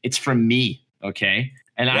 It's from me, okay?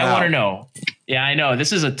 And wow. I want to know. Yeah, I know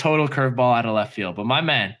this is a total curveball out of left field, but my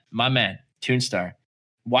man, TuneStar,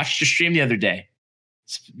 watched your stream the other day.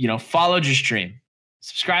 Followed your stream,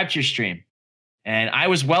 subscribed to your stream, and I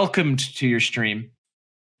was welcomed to your stream.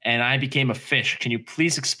 and I became a fish. Can you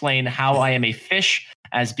please explain how I am a fish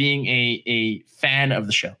as being a fan of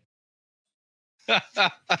the show?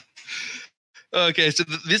 Okay, so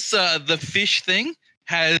the fish thing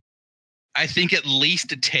has, I think, at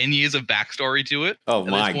least 10 years of backstory to it. Oh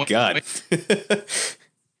my God.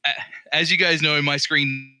 As you guys know, my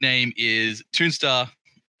screen name is TuneStar,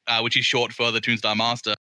 which is short for the TuneStar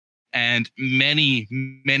Master. And many,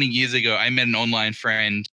 many years ago, I met an online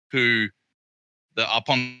friend who,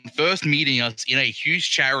 upon first meeting us in a huge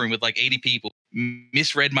chat room with like 80 people,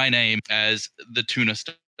 misread my name as the Tuna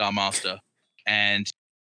Star Master. And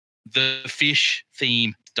the fish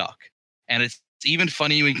theme stuck. And it's even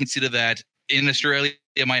funny when you consider that in Australia,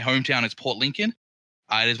 my hometown is Port Lincoln.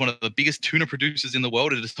 It is one of the biggest tuna producers in the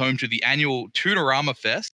world. It is home to the annual Tunarama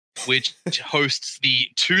Fest, which hosts the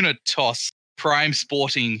Tuna Toss Prime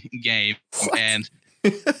Sporting game. What? And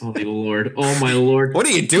oh my lord! Oh my lord! What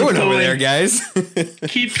are you doing over there, guys?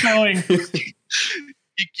 Keep going.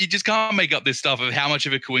 You just can't make up this stuff of how much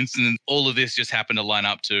of a coincidence all of this just happened to line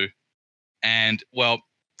up to. And well,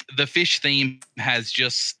 the fish theme has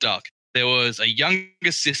just stuck. There was a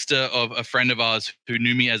younger sister of a friend of ours who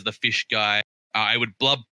knew me as the fish guy. I would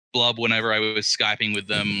blub whenever I was Skyping with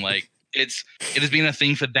them. Like it has been a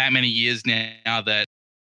thing for that many years now that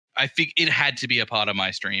I think it had to be a part of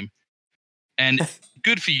my stream. And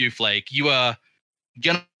good for you, Flake. You are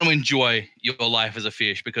gonna enjoy your life as a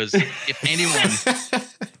fish, because if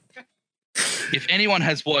anyone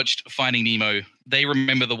has watched Finding Nemo, they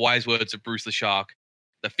remember the wise words of Bruce the Shark: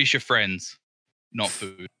 "The fish are friends, not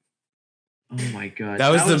food." Oh my God!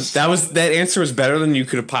 That answer was better than you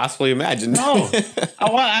could have possibly imagined. No,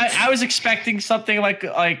 I was expecting something like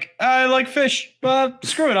I like fish.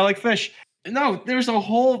 Screw it, I like fish. No, there's a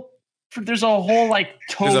whole like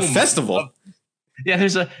tome. There's a festival.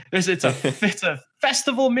 It's a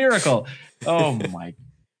festival miracle. Oh my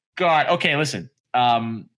God. Okay, listen.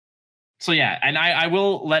 So yeah, and I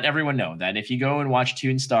will let everyone know that if you go and watch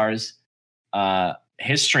TuneStar's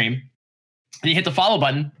his stream, and you hit the follow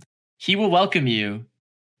button, he will welcome you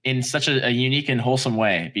in such a unique and wholesome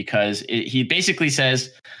way, because he basically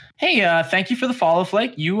says, "Hey, thank you for the follow,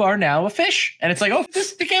 Flake. You are now a fish." And it's like, oh,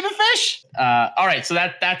 this became a fish. All right, so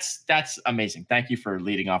that's amazing. Thank you for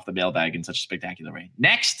leading off the mailbag in such a spectacular way.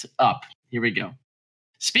 Next up, here we go.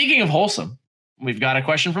 Speaking of wholesome, we've got a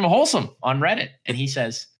question from Wholesome on Reddit, and he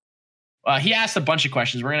says, he asked a bunch of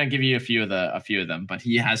questions. We're gonna give you a few of them, but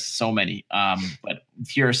he has so many. But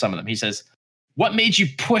here are some of them. He says, "What made you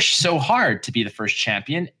push so hard to be the first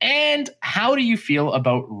champion? And how do you feel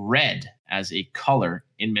about red as a color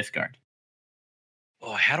in Mythgard?"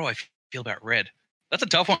 Oh, how do I feel about red? That's a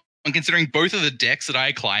tough one, considering both of the decks that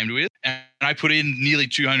I climbed with, and I put in nearly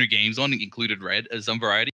 200 games on, included red as some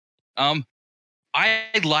variety. I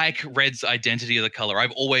like red's identity of the color.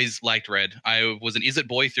 I've always liked red. I was an Izzet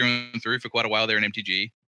boy through and through for quite a while there in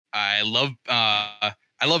MTG. I love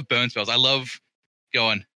burn spells. I love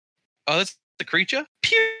going, oh, that's the creature?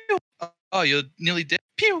 Pew! Oh, you're nearly dead.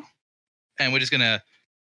 Pew! And we're just going to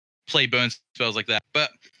play burn spells like that.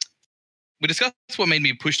 But we discussed what made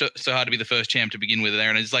me push so hard to be the first champ to begin with there.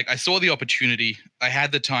 And it's like, I saw the opportunity. I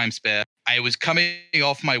had the time spare. I was coming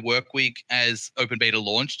off my work week as open beta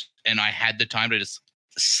launched, and I had the time to just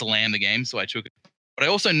slam the game. So I took it. But I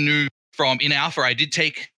also knew from in alpha, I did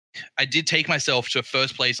take myself to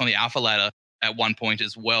first place on the alpha ladder at one point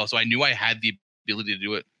as well. So I knew I had the ability to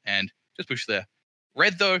do it and just push there.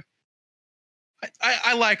 Red, though,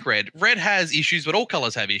 I like red. Red has issues, but all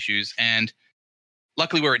colors have issues. And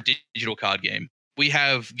luckily, we're a digital card game. We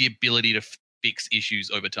have the ability to fix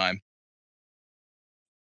issues over time.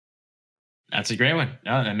 That's a great one.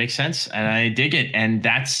 No, that makes sense. And I dig it. And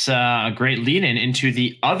that's a great lead in into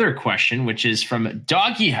the other question, which is from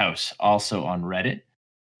Doggy House, also on Reddit. It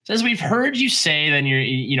says, "We've heard you say that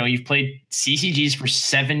you've played CCGs for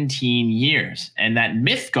 17 years and that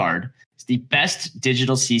Mythgard is the best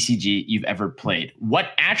digital CCG you've ever played.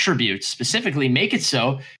 What attributes specifically make it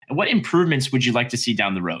so, and what improvements would you like to see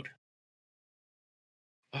down the road?"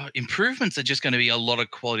 Improvements are just going to be a lot of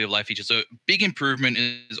quality of life features. So big improvement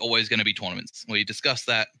is always going to be tournaments. We discussed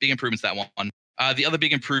that. Big improvements, that one. The other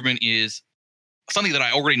big improvement is something that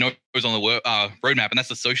I already know is on the roadmap, and that's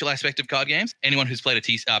the social aspect of card games. Anyone who's played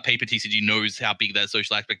a paper TCG knows how big that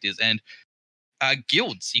social aspect is. And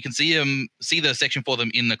guilds, you can see the section for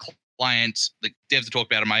them in the client. The devs have talked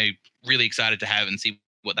about them. I'm really excited to have and see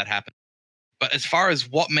what that happens. But as far as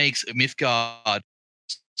what makes Mythgard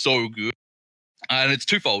so good, and it's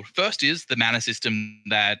twofold. First is the mana system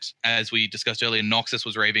that, as we discussed earlier, Noxus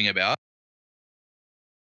was raving about.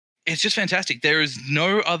 It's just fantastic. There is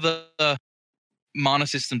no other mana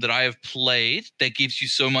system that I have played that gives you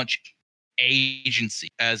so much agency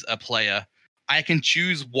as a player. I can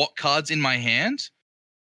choose what cards in my hand.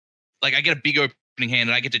 Like, I get a big opening hand,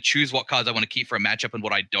 and I get to choose what cards I want to keep for a matchup and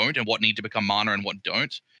what I don't, and what need to become mana and what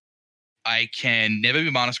don't. I can never be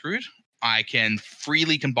mana screwed. I can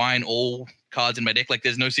freely combine all cards in my deck. Like,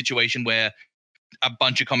 there's no situation where a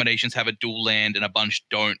bunch of combinations have a dual land and a bunch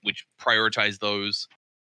don't, which prioritize those.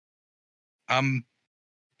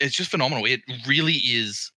 It's just phenomenal. It really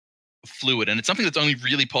is fluid, and it's something that's only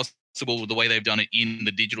really possible with the way they've done it in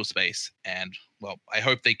the digital space. And, well, I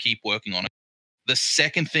hope they keep working on it. The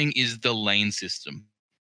second thing is the lane system.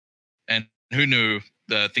 And who knew,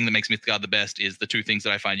 the thing that makes Mythgard the best is the two things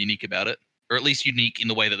that I find unique about it, or at least unique in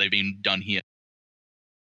the way that they've been done here.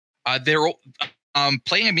 They're all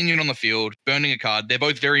playing a minion on the field, burning a card. They're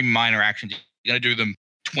both very minor actions. You're going to do them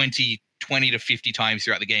 20 to 50 times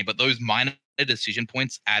throughout the game, but those minor decision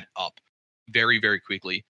points add up very, very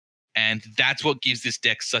quickly. And that's what gives this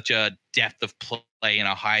deck such a depth of play and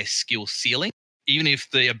a high skill ceiling. Even if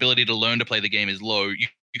the ability to learn to play the game is low, you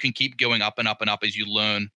can keep going up and up and up as you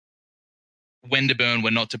learn when to burn,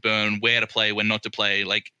 when not to burn, where to play, when not to play.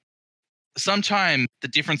 Like, sometimes the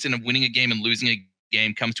difference in winning a game and losing a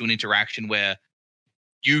game comes to an interaction where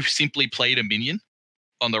you simply played a minion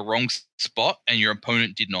on the wrong spot and your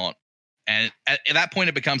opponent did not. And at that point,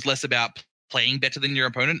 it becomes less about playing better than your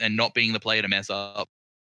opponent and not being the player to mess up.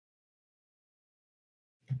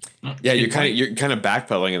 Yeah, you're kind of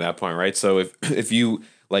backpedaling at that point, right? So if you,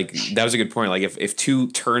 like, that was a good point. Like, if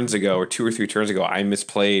 2 turns ago or 2 or 3 turns ago I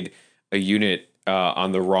misplayed a unit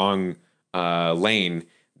on the wrong lane,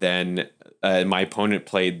 then my opponent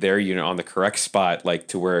played their unit on the correct spot, like,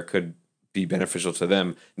 to where it could be beneficial to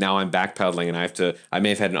them. Now I'm backpedaling, and I may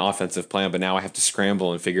have had an offensive plan, but now I have to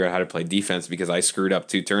scramble and figure out how to play defense because I screwed up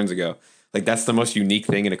 2 turns ago. Like, that's the most unique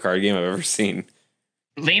thing in a card game I've ever seen.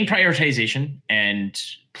 Lane prioritization and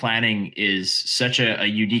planning is such a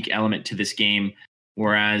unique element to this game,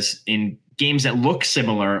 whereas in games that look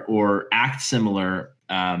similar or act similar,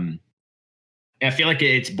 I feel like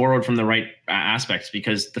it's borrowed from the right aspects,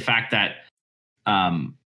 because the fact that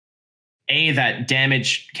that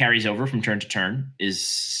damage carries over from turn to turn is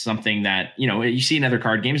something that, you see in other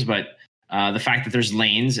card games, but the fact that there's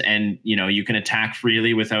lanes and, you can attack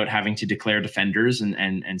freely without having to declare defenders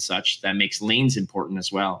and such, that makes lanes important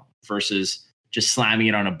as well, versus just slamming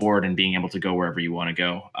it on a board and being able to go wherever you want to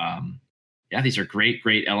go. These are great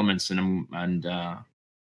elements and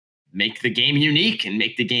make the game unique and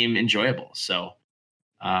make the game enjoyable. So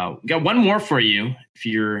we got one more for you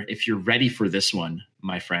if you're ready for this one,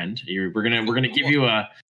 my friend. We're gonna give you a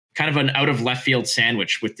kind of an out of left field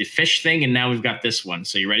sandwich with the fish thing, and now we've got this one.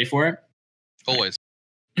 So you ready for it? Always.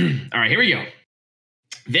 All right, here we go.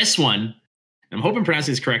 This one, I'm hoping I'm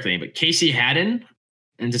pronouncing this correctly, but Casey Haddon.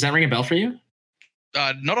 And does that ring a bell for you?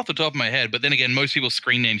 Not off the top of my head, but then again, most people's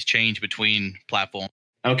screen names change between platforms.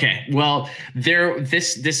 Okay, well,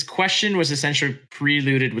 this question was essentially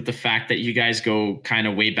preluded with the fact that you guys go kind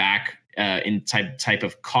of way back in type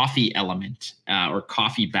of coffee element or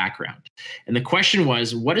coffee background. And the question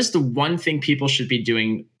was, what is the one thing people should be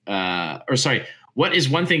doing? What is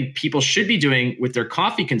one thing people should be doing with their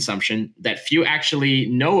coffee consumption that few actually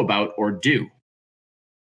know about or do?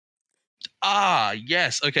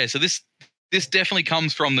 Yes. Okay, so this definitely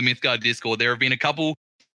comes from the Mythgard Discord. There have been a couple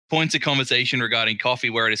points of conversation regarding coffee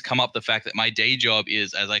where it has come up the fact that my day job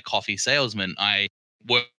is as a coffee salesman. I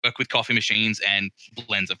work with coffee machines and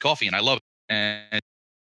blends of coffee, and I love it. And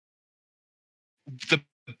the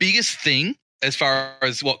biggest thing as far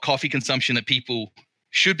as what coffee consumption that people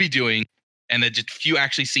should be doing and that just few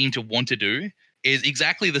actually seem to want to do is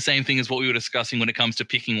exactly the same thing as what we were discussing when it comes to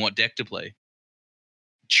picking what deck to play.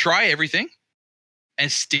 Try everything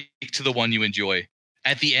and stick to the one you enjoy.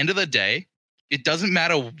 At the end of the day, it doesn't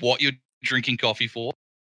matter what you're drinking coffee for.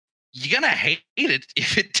 You're going to hate it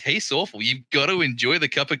if it tastes awful. You've got to enjoy the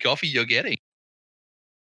cup of coffee you're getting.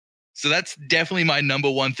 So that's definitely my number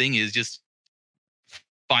one thing, is just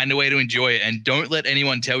find a way to enjoy it, and don't let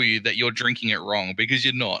anyone tell you that you're drinking it wrong, because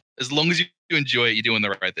you're not. As long as you enjoy it, you're doing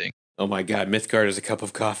the right thing. Oh my God, Mythgard is a cup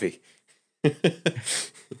of coffee.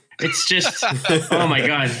 It's just, oh my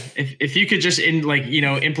God. If you could just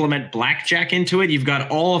implement blackjack into it, you've got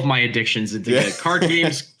all of my addictions into card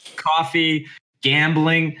games, coffee,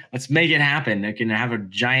 gambling. Let's make it happen. I can have a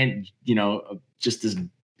giant, just this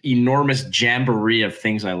enormous jamboree of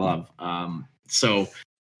things I love. So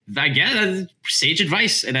I guess sage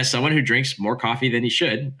advice. And as someone who drinks more coffee than he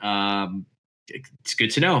should, it's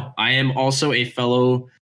good to know. I am also a fellow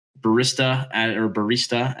barista,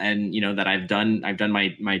 and that I've done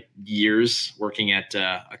my years working at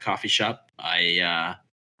a coffee shop. I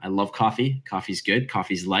love coffee. Coffee's good.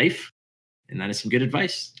 Coffee's life, and that is some good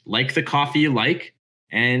advice. Like the coffee you like,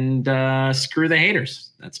 and screw the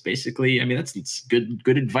haters. That's basically. I mean, that's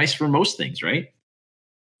good advice for most things, right?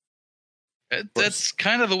 That's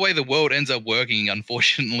kind of the way the world ends up working.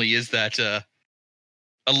 Unfortunately, is that a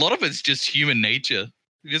lot of it's just human nature.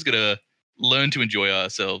 We just gotta learn to enjoy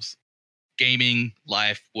ourselves. Gaming,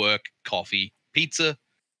 life, work, coffee, pizza.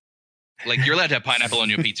 Like, you're allowed to have pineapple on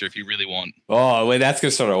your pizza if you really want. Oh, wait, that's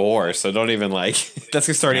gonna start a war. So don't even that's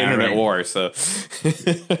gonna start an internet war. So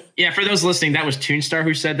yeah, for those listening, that was TuneStar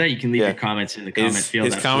who said that. You can leave your comments in the comment field.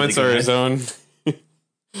 His comments are his own.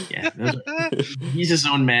 Yeah, he's his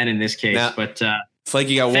own man in this case. Now, but Flake,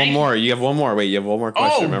 you got one more. You have one more. Wait, you have one more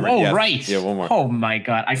question. Remember? Oh, right. Yeah, one more. Oh my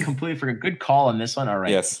God, I completely forgot. Good call on this one. All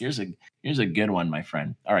right. Yes. Here's a good one, my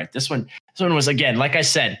friend. All right, this one was, again, like I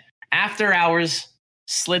said, after hours,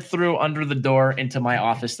 slid through under the door into my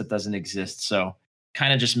office that doesn't exist. So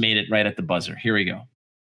kind of just made it right at the buzzer. Here we go.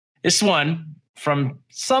 This one from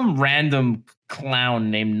some random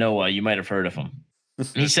clown named Noah. You might have heard of him.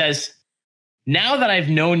 He says, now that I've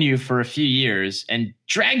known you for a few years and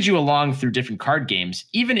dragged you along through different card games,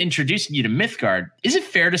 even introducing you to Mythgard, is it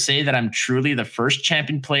fair to say that I'm truly the first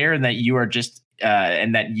champion player and that you are just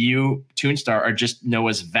and that you, TuneStar, are just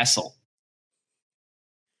Noah's vessel?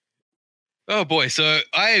 Oh boy, so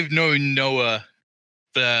I've known Noah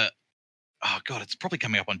for, oh God, it's probably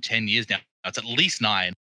coming up on 10 years now. It's at least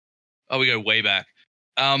 9. Oh, we go way back.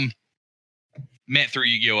 Met through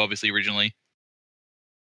Yu-Gi-Oh! Obviously originally.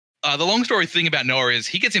 The long story thing about Noah is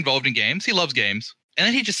he gets involved in games. He loves games. And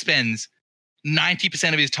then he just spends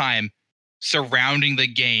 90% of his time surrounding the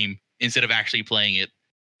game instead of actually playing it.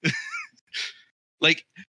 Like,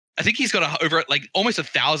 I think he's got over almost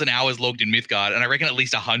 1,000 hours logged in Mythgard, and I reckon at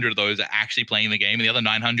least 100 of those are actually playing the game, and the other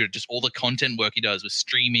 900 just all the content work he does with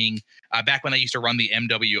streaming. Back when they used to run the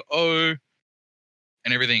MWO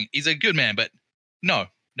and everything, he's a good man. But no,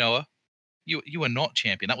 Noah, you are not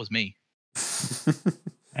champion. That was me.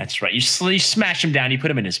 That's right. You smash him down. You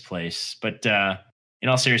put him in his place. But in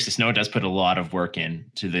all seriousness, Noah does put a lot of work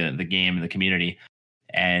into the game and the community.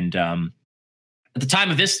 And at the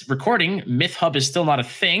time of this recording, Myth Hub is still not a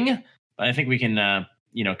thing, but I think we can,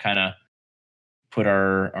 kind of put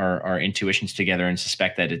our intuitions together and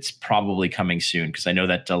suspect that it's probably coming soon, because I know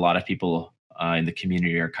that a lot of people in the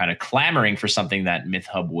community are kind of clamoring for something that Myth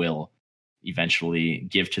Hub will eventually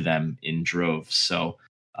give to them in droves. So,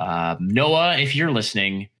 Noah, if you're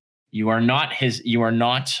listening, you might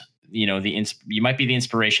be the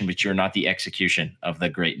inspiration, but you're not the execution of the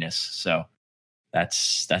greatness. So,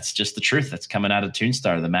 that's just the truth. That's coming out of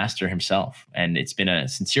TuneStar, the master himself. And it's been a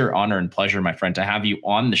sincere honor and pleasure, my friend, to have you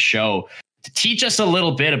on the show to teach us a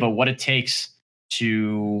little bit about what it takes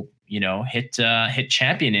to, hit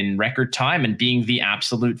champion in record time and being the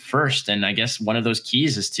absolute first. And I guess one of those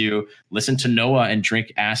keys is to listen to Noah and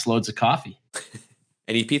drink ass loads of coffee.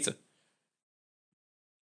 And eat pizza.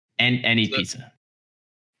 And eat pizza.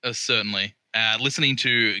 Certainly. Listening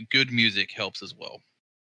to good music helps as well.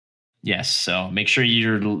 Yes, so make sure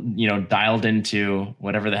you're dialed into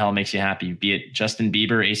whatever the hell makes you happy. Be it Justin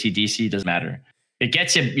Bieber, AC/DC, doesn't matter. It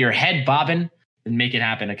gets your head bobbing, and make it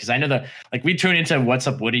happen. Because I know we tune into What's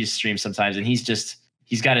Up Woody's stream sometimes, and he's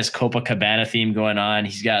got his Copacabana theme going on.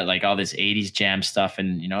 He's got all this 80s jam stuff,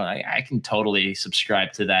 and I can totally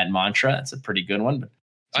subscribe to that mantra. That's a pretty good one.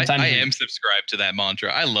 But I am subscribed to that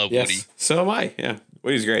mantra. I love Woody. So am I. Yeah.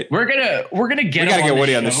 Woody's great. We're gonna get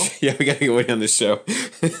Woody on this. Yeah, we gotta get Woody on this show.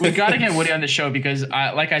 We gotta get Woody on the show because,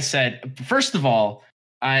 like I said, first of all,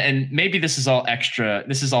 and maybe this is all extra.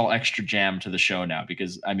 This is all extra jam to the show now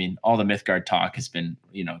because all the Mythgard talk has been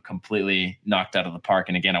completely knocked out of the park.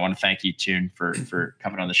 And again, I want to thank you, Tune, for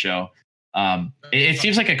coming on the show. It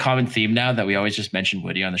seems like a common theme now that we always just mention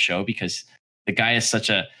Woody on the show because the guy is such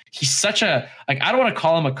a I don't want to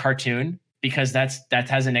call him a cartoon, because that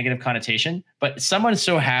has a negative connotation, but someone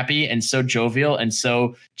so happy and so jovial and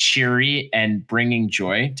so cheery and bringing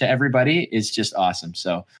joy to everybody is just awesome.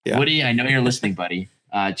 So yeah. Woody, I know you're listening, buddy.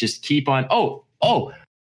 Just keep on. Oh,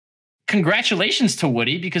 congratulations to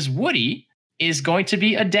Woody, because Woody is going to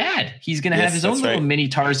be a dad. He's going to have his own little mini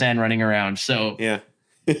Tarzan running around. So yeah,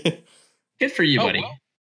 good for you, buddy.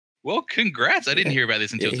 Well, congrats. I didn't hear about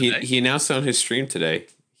this until today. He announced on his stream today.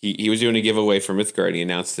 He was doing a giveaway for Mythgard. He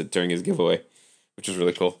announced it during his giveaway, which was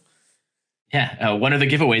really cool. Yeah, one of the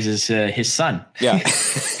giveaways is his son. Yeah.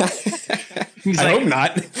 I hope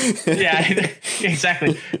not. Yeah,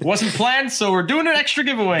 exactly. It wasn't planned, so we're doing an extra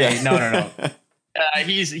giveaway. Yeah. No.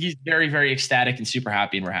 He's very, very ecstatic and super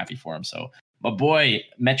happy, and we're happy for him. So, my boy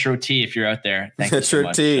Metro T, if you're out there, thank you so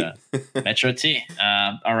much. Metro T.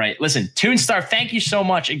 All right, listen, TuneStar, thank you so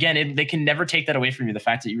much. Again, they can never take that away from you. The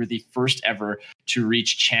fact that you were the first ever to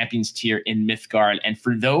reach Champions tier in Mythgard, and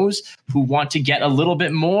for those who want to get a little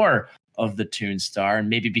bit more of the TuneStar and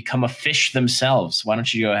maybe become a fish themselves, why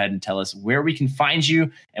don't you go ahead and tell us where we can find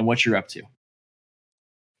you and what you're up to?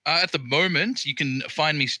 At the moment, you can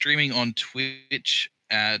find me streaming on Twitch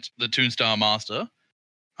at the TuneStar Master.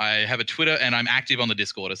 I have a Twitter, and I'm active on the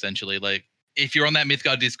Discord, essentially. Like, if you're on that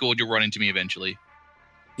Mythgard Discord, you'll run into me eventually.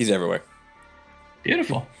 He's everywhere.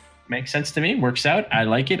 Beautiful. Makes sense to me. Works out. I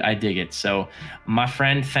like it. I dig it. So, my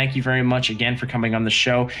friend, thank you very much again for coming on the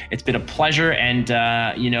show. It's been a pleasure, and,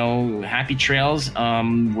 happy trails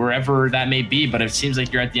wherever that may be. But it seems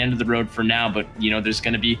like you're at the end of the road for now. But, there's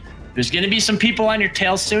going to be some people on your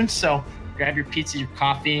tail soon. So, grab your pizza, your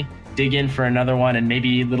coffee, dig in for another one, and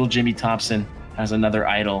maybe little Jimmy Thompson has another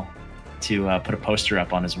idol to put a poster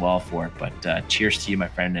up on his wall for it. But cheers to you, my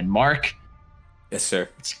friend. And Mark, yes, sir.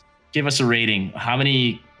 Give us a rating. How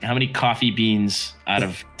many coffee beans out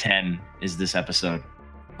of 10 is this episode?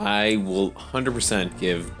 I will 100%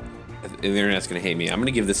 give. The internet's gonna hate me. I'm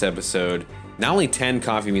gonna give this episode not only 10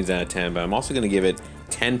 coffee beans out of 10, but I'm also gonna give it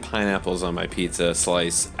 10 pineapples on my pizza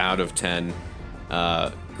slice out of 10.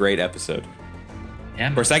 Great episode. Yeah,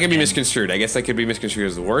 of course, that could be misconstrued. I guess that could be misconstrued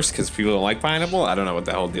as the worst because people don't like pineapple. I don't know what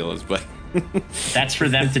the whole deal is, but that's for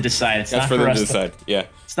them to decide. It's that's not for them us to decide. Yeah,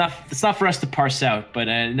 it's not for us to parse out. But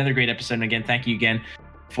another great episode. And again, thank you again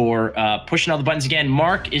for pushing all the buttons. Again,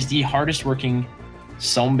 Mark is the hardest working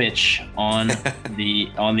sumbitch on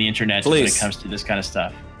the internet when it comes to this kind of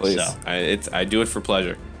stuff. Please, so. I do it for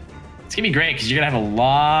pleasure. It's gonna be great because you're gonna have a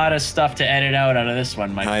lot of stuff to edit out of this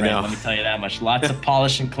one, my friend. I know. Let me tell you that much. Lots of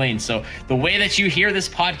polish and clean. So the way that you hear this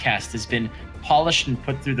podcast has been polished and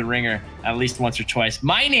put through the ringer at least once or twice.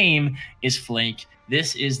 My name is Flake.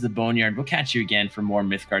 This is the Boneyard. We'll catch you again for more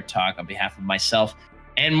Mythgard talk on behalf of myself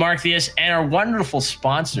and Markthius and our wonderful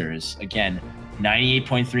sponsors. Again,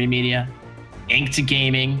 98.3 Media, Inked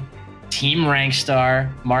Gaming, Team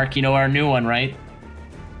Rankstar. Mark, you know our new one, right?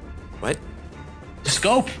 What?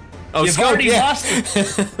 Scope. Oh, You've Scope, already yeah. lost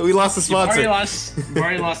it. We lost the sponsor. You've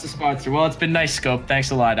already lost the sponsor. Well, it's been nice, Scope.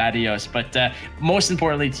 Thanks a lot. Adios. But most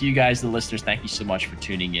importantly to you guys, the listeners, thank you so much for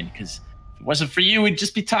tuning in, because if it wasn't for you, we'd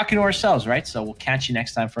just be talking to ourselves, right? So we'll catch you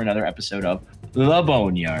next time for another episode of The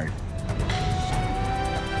Boneyard.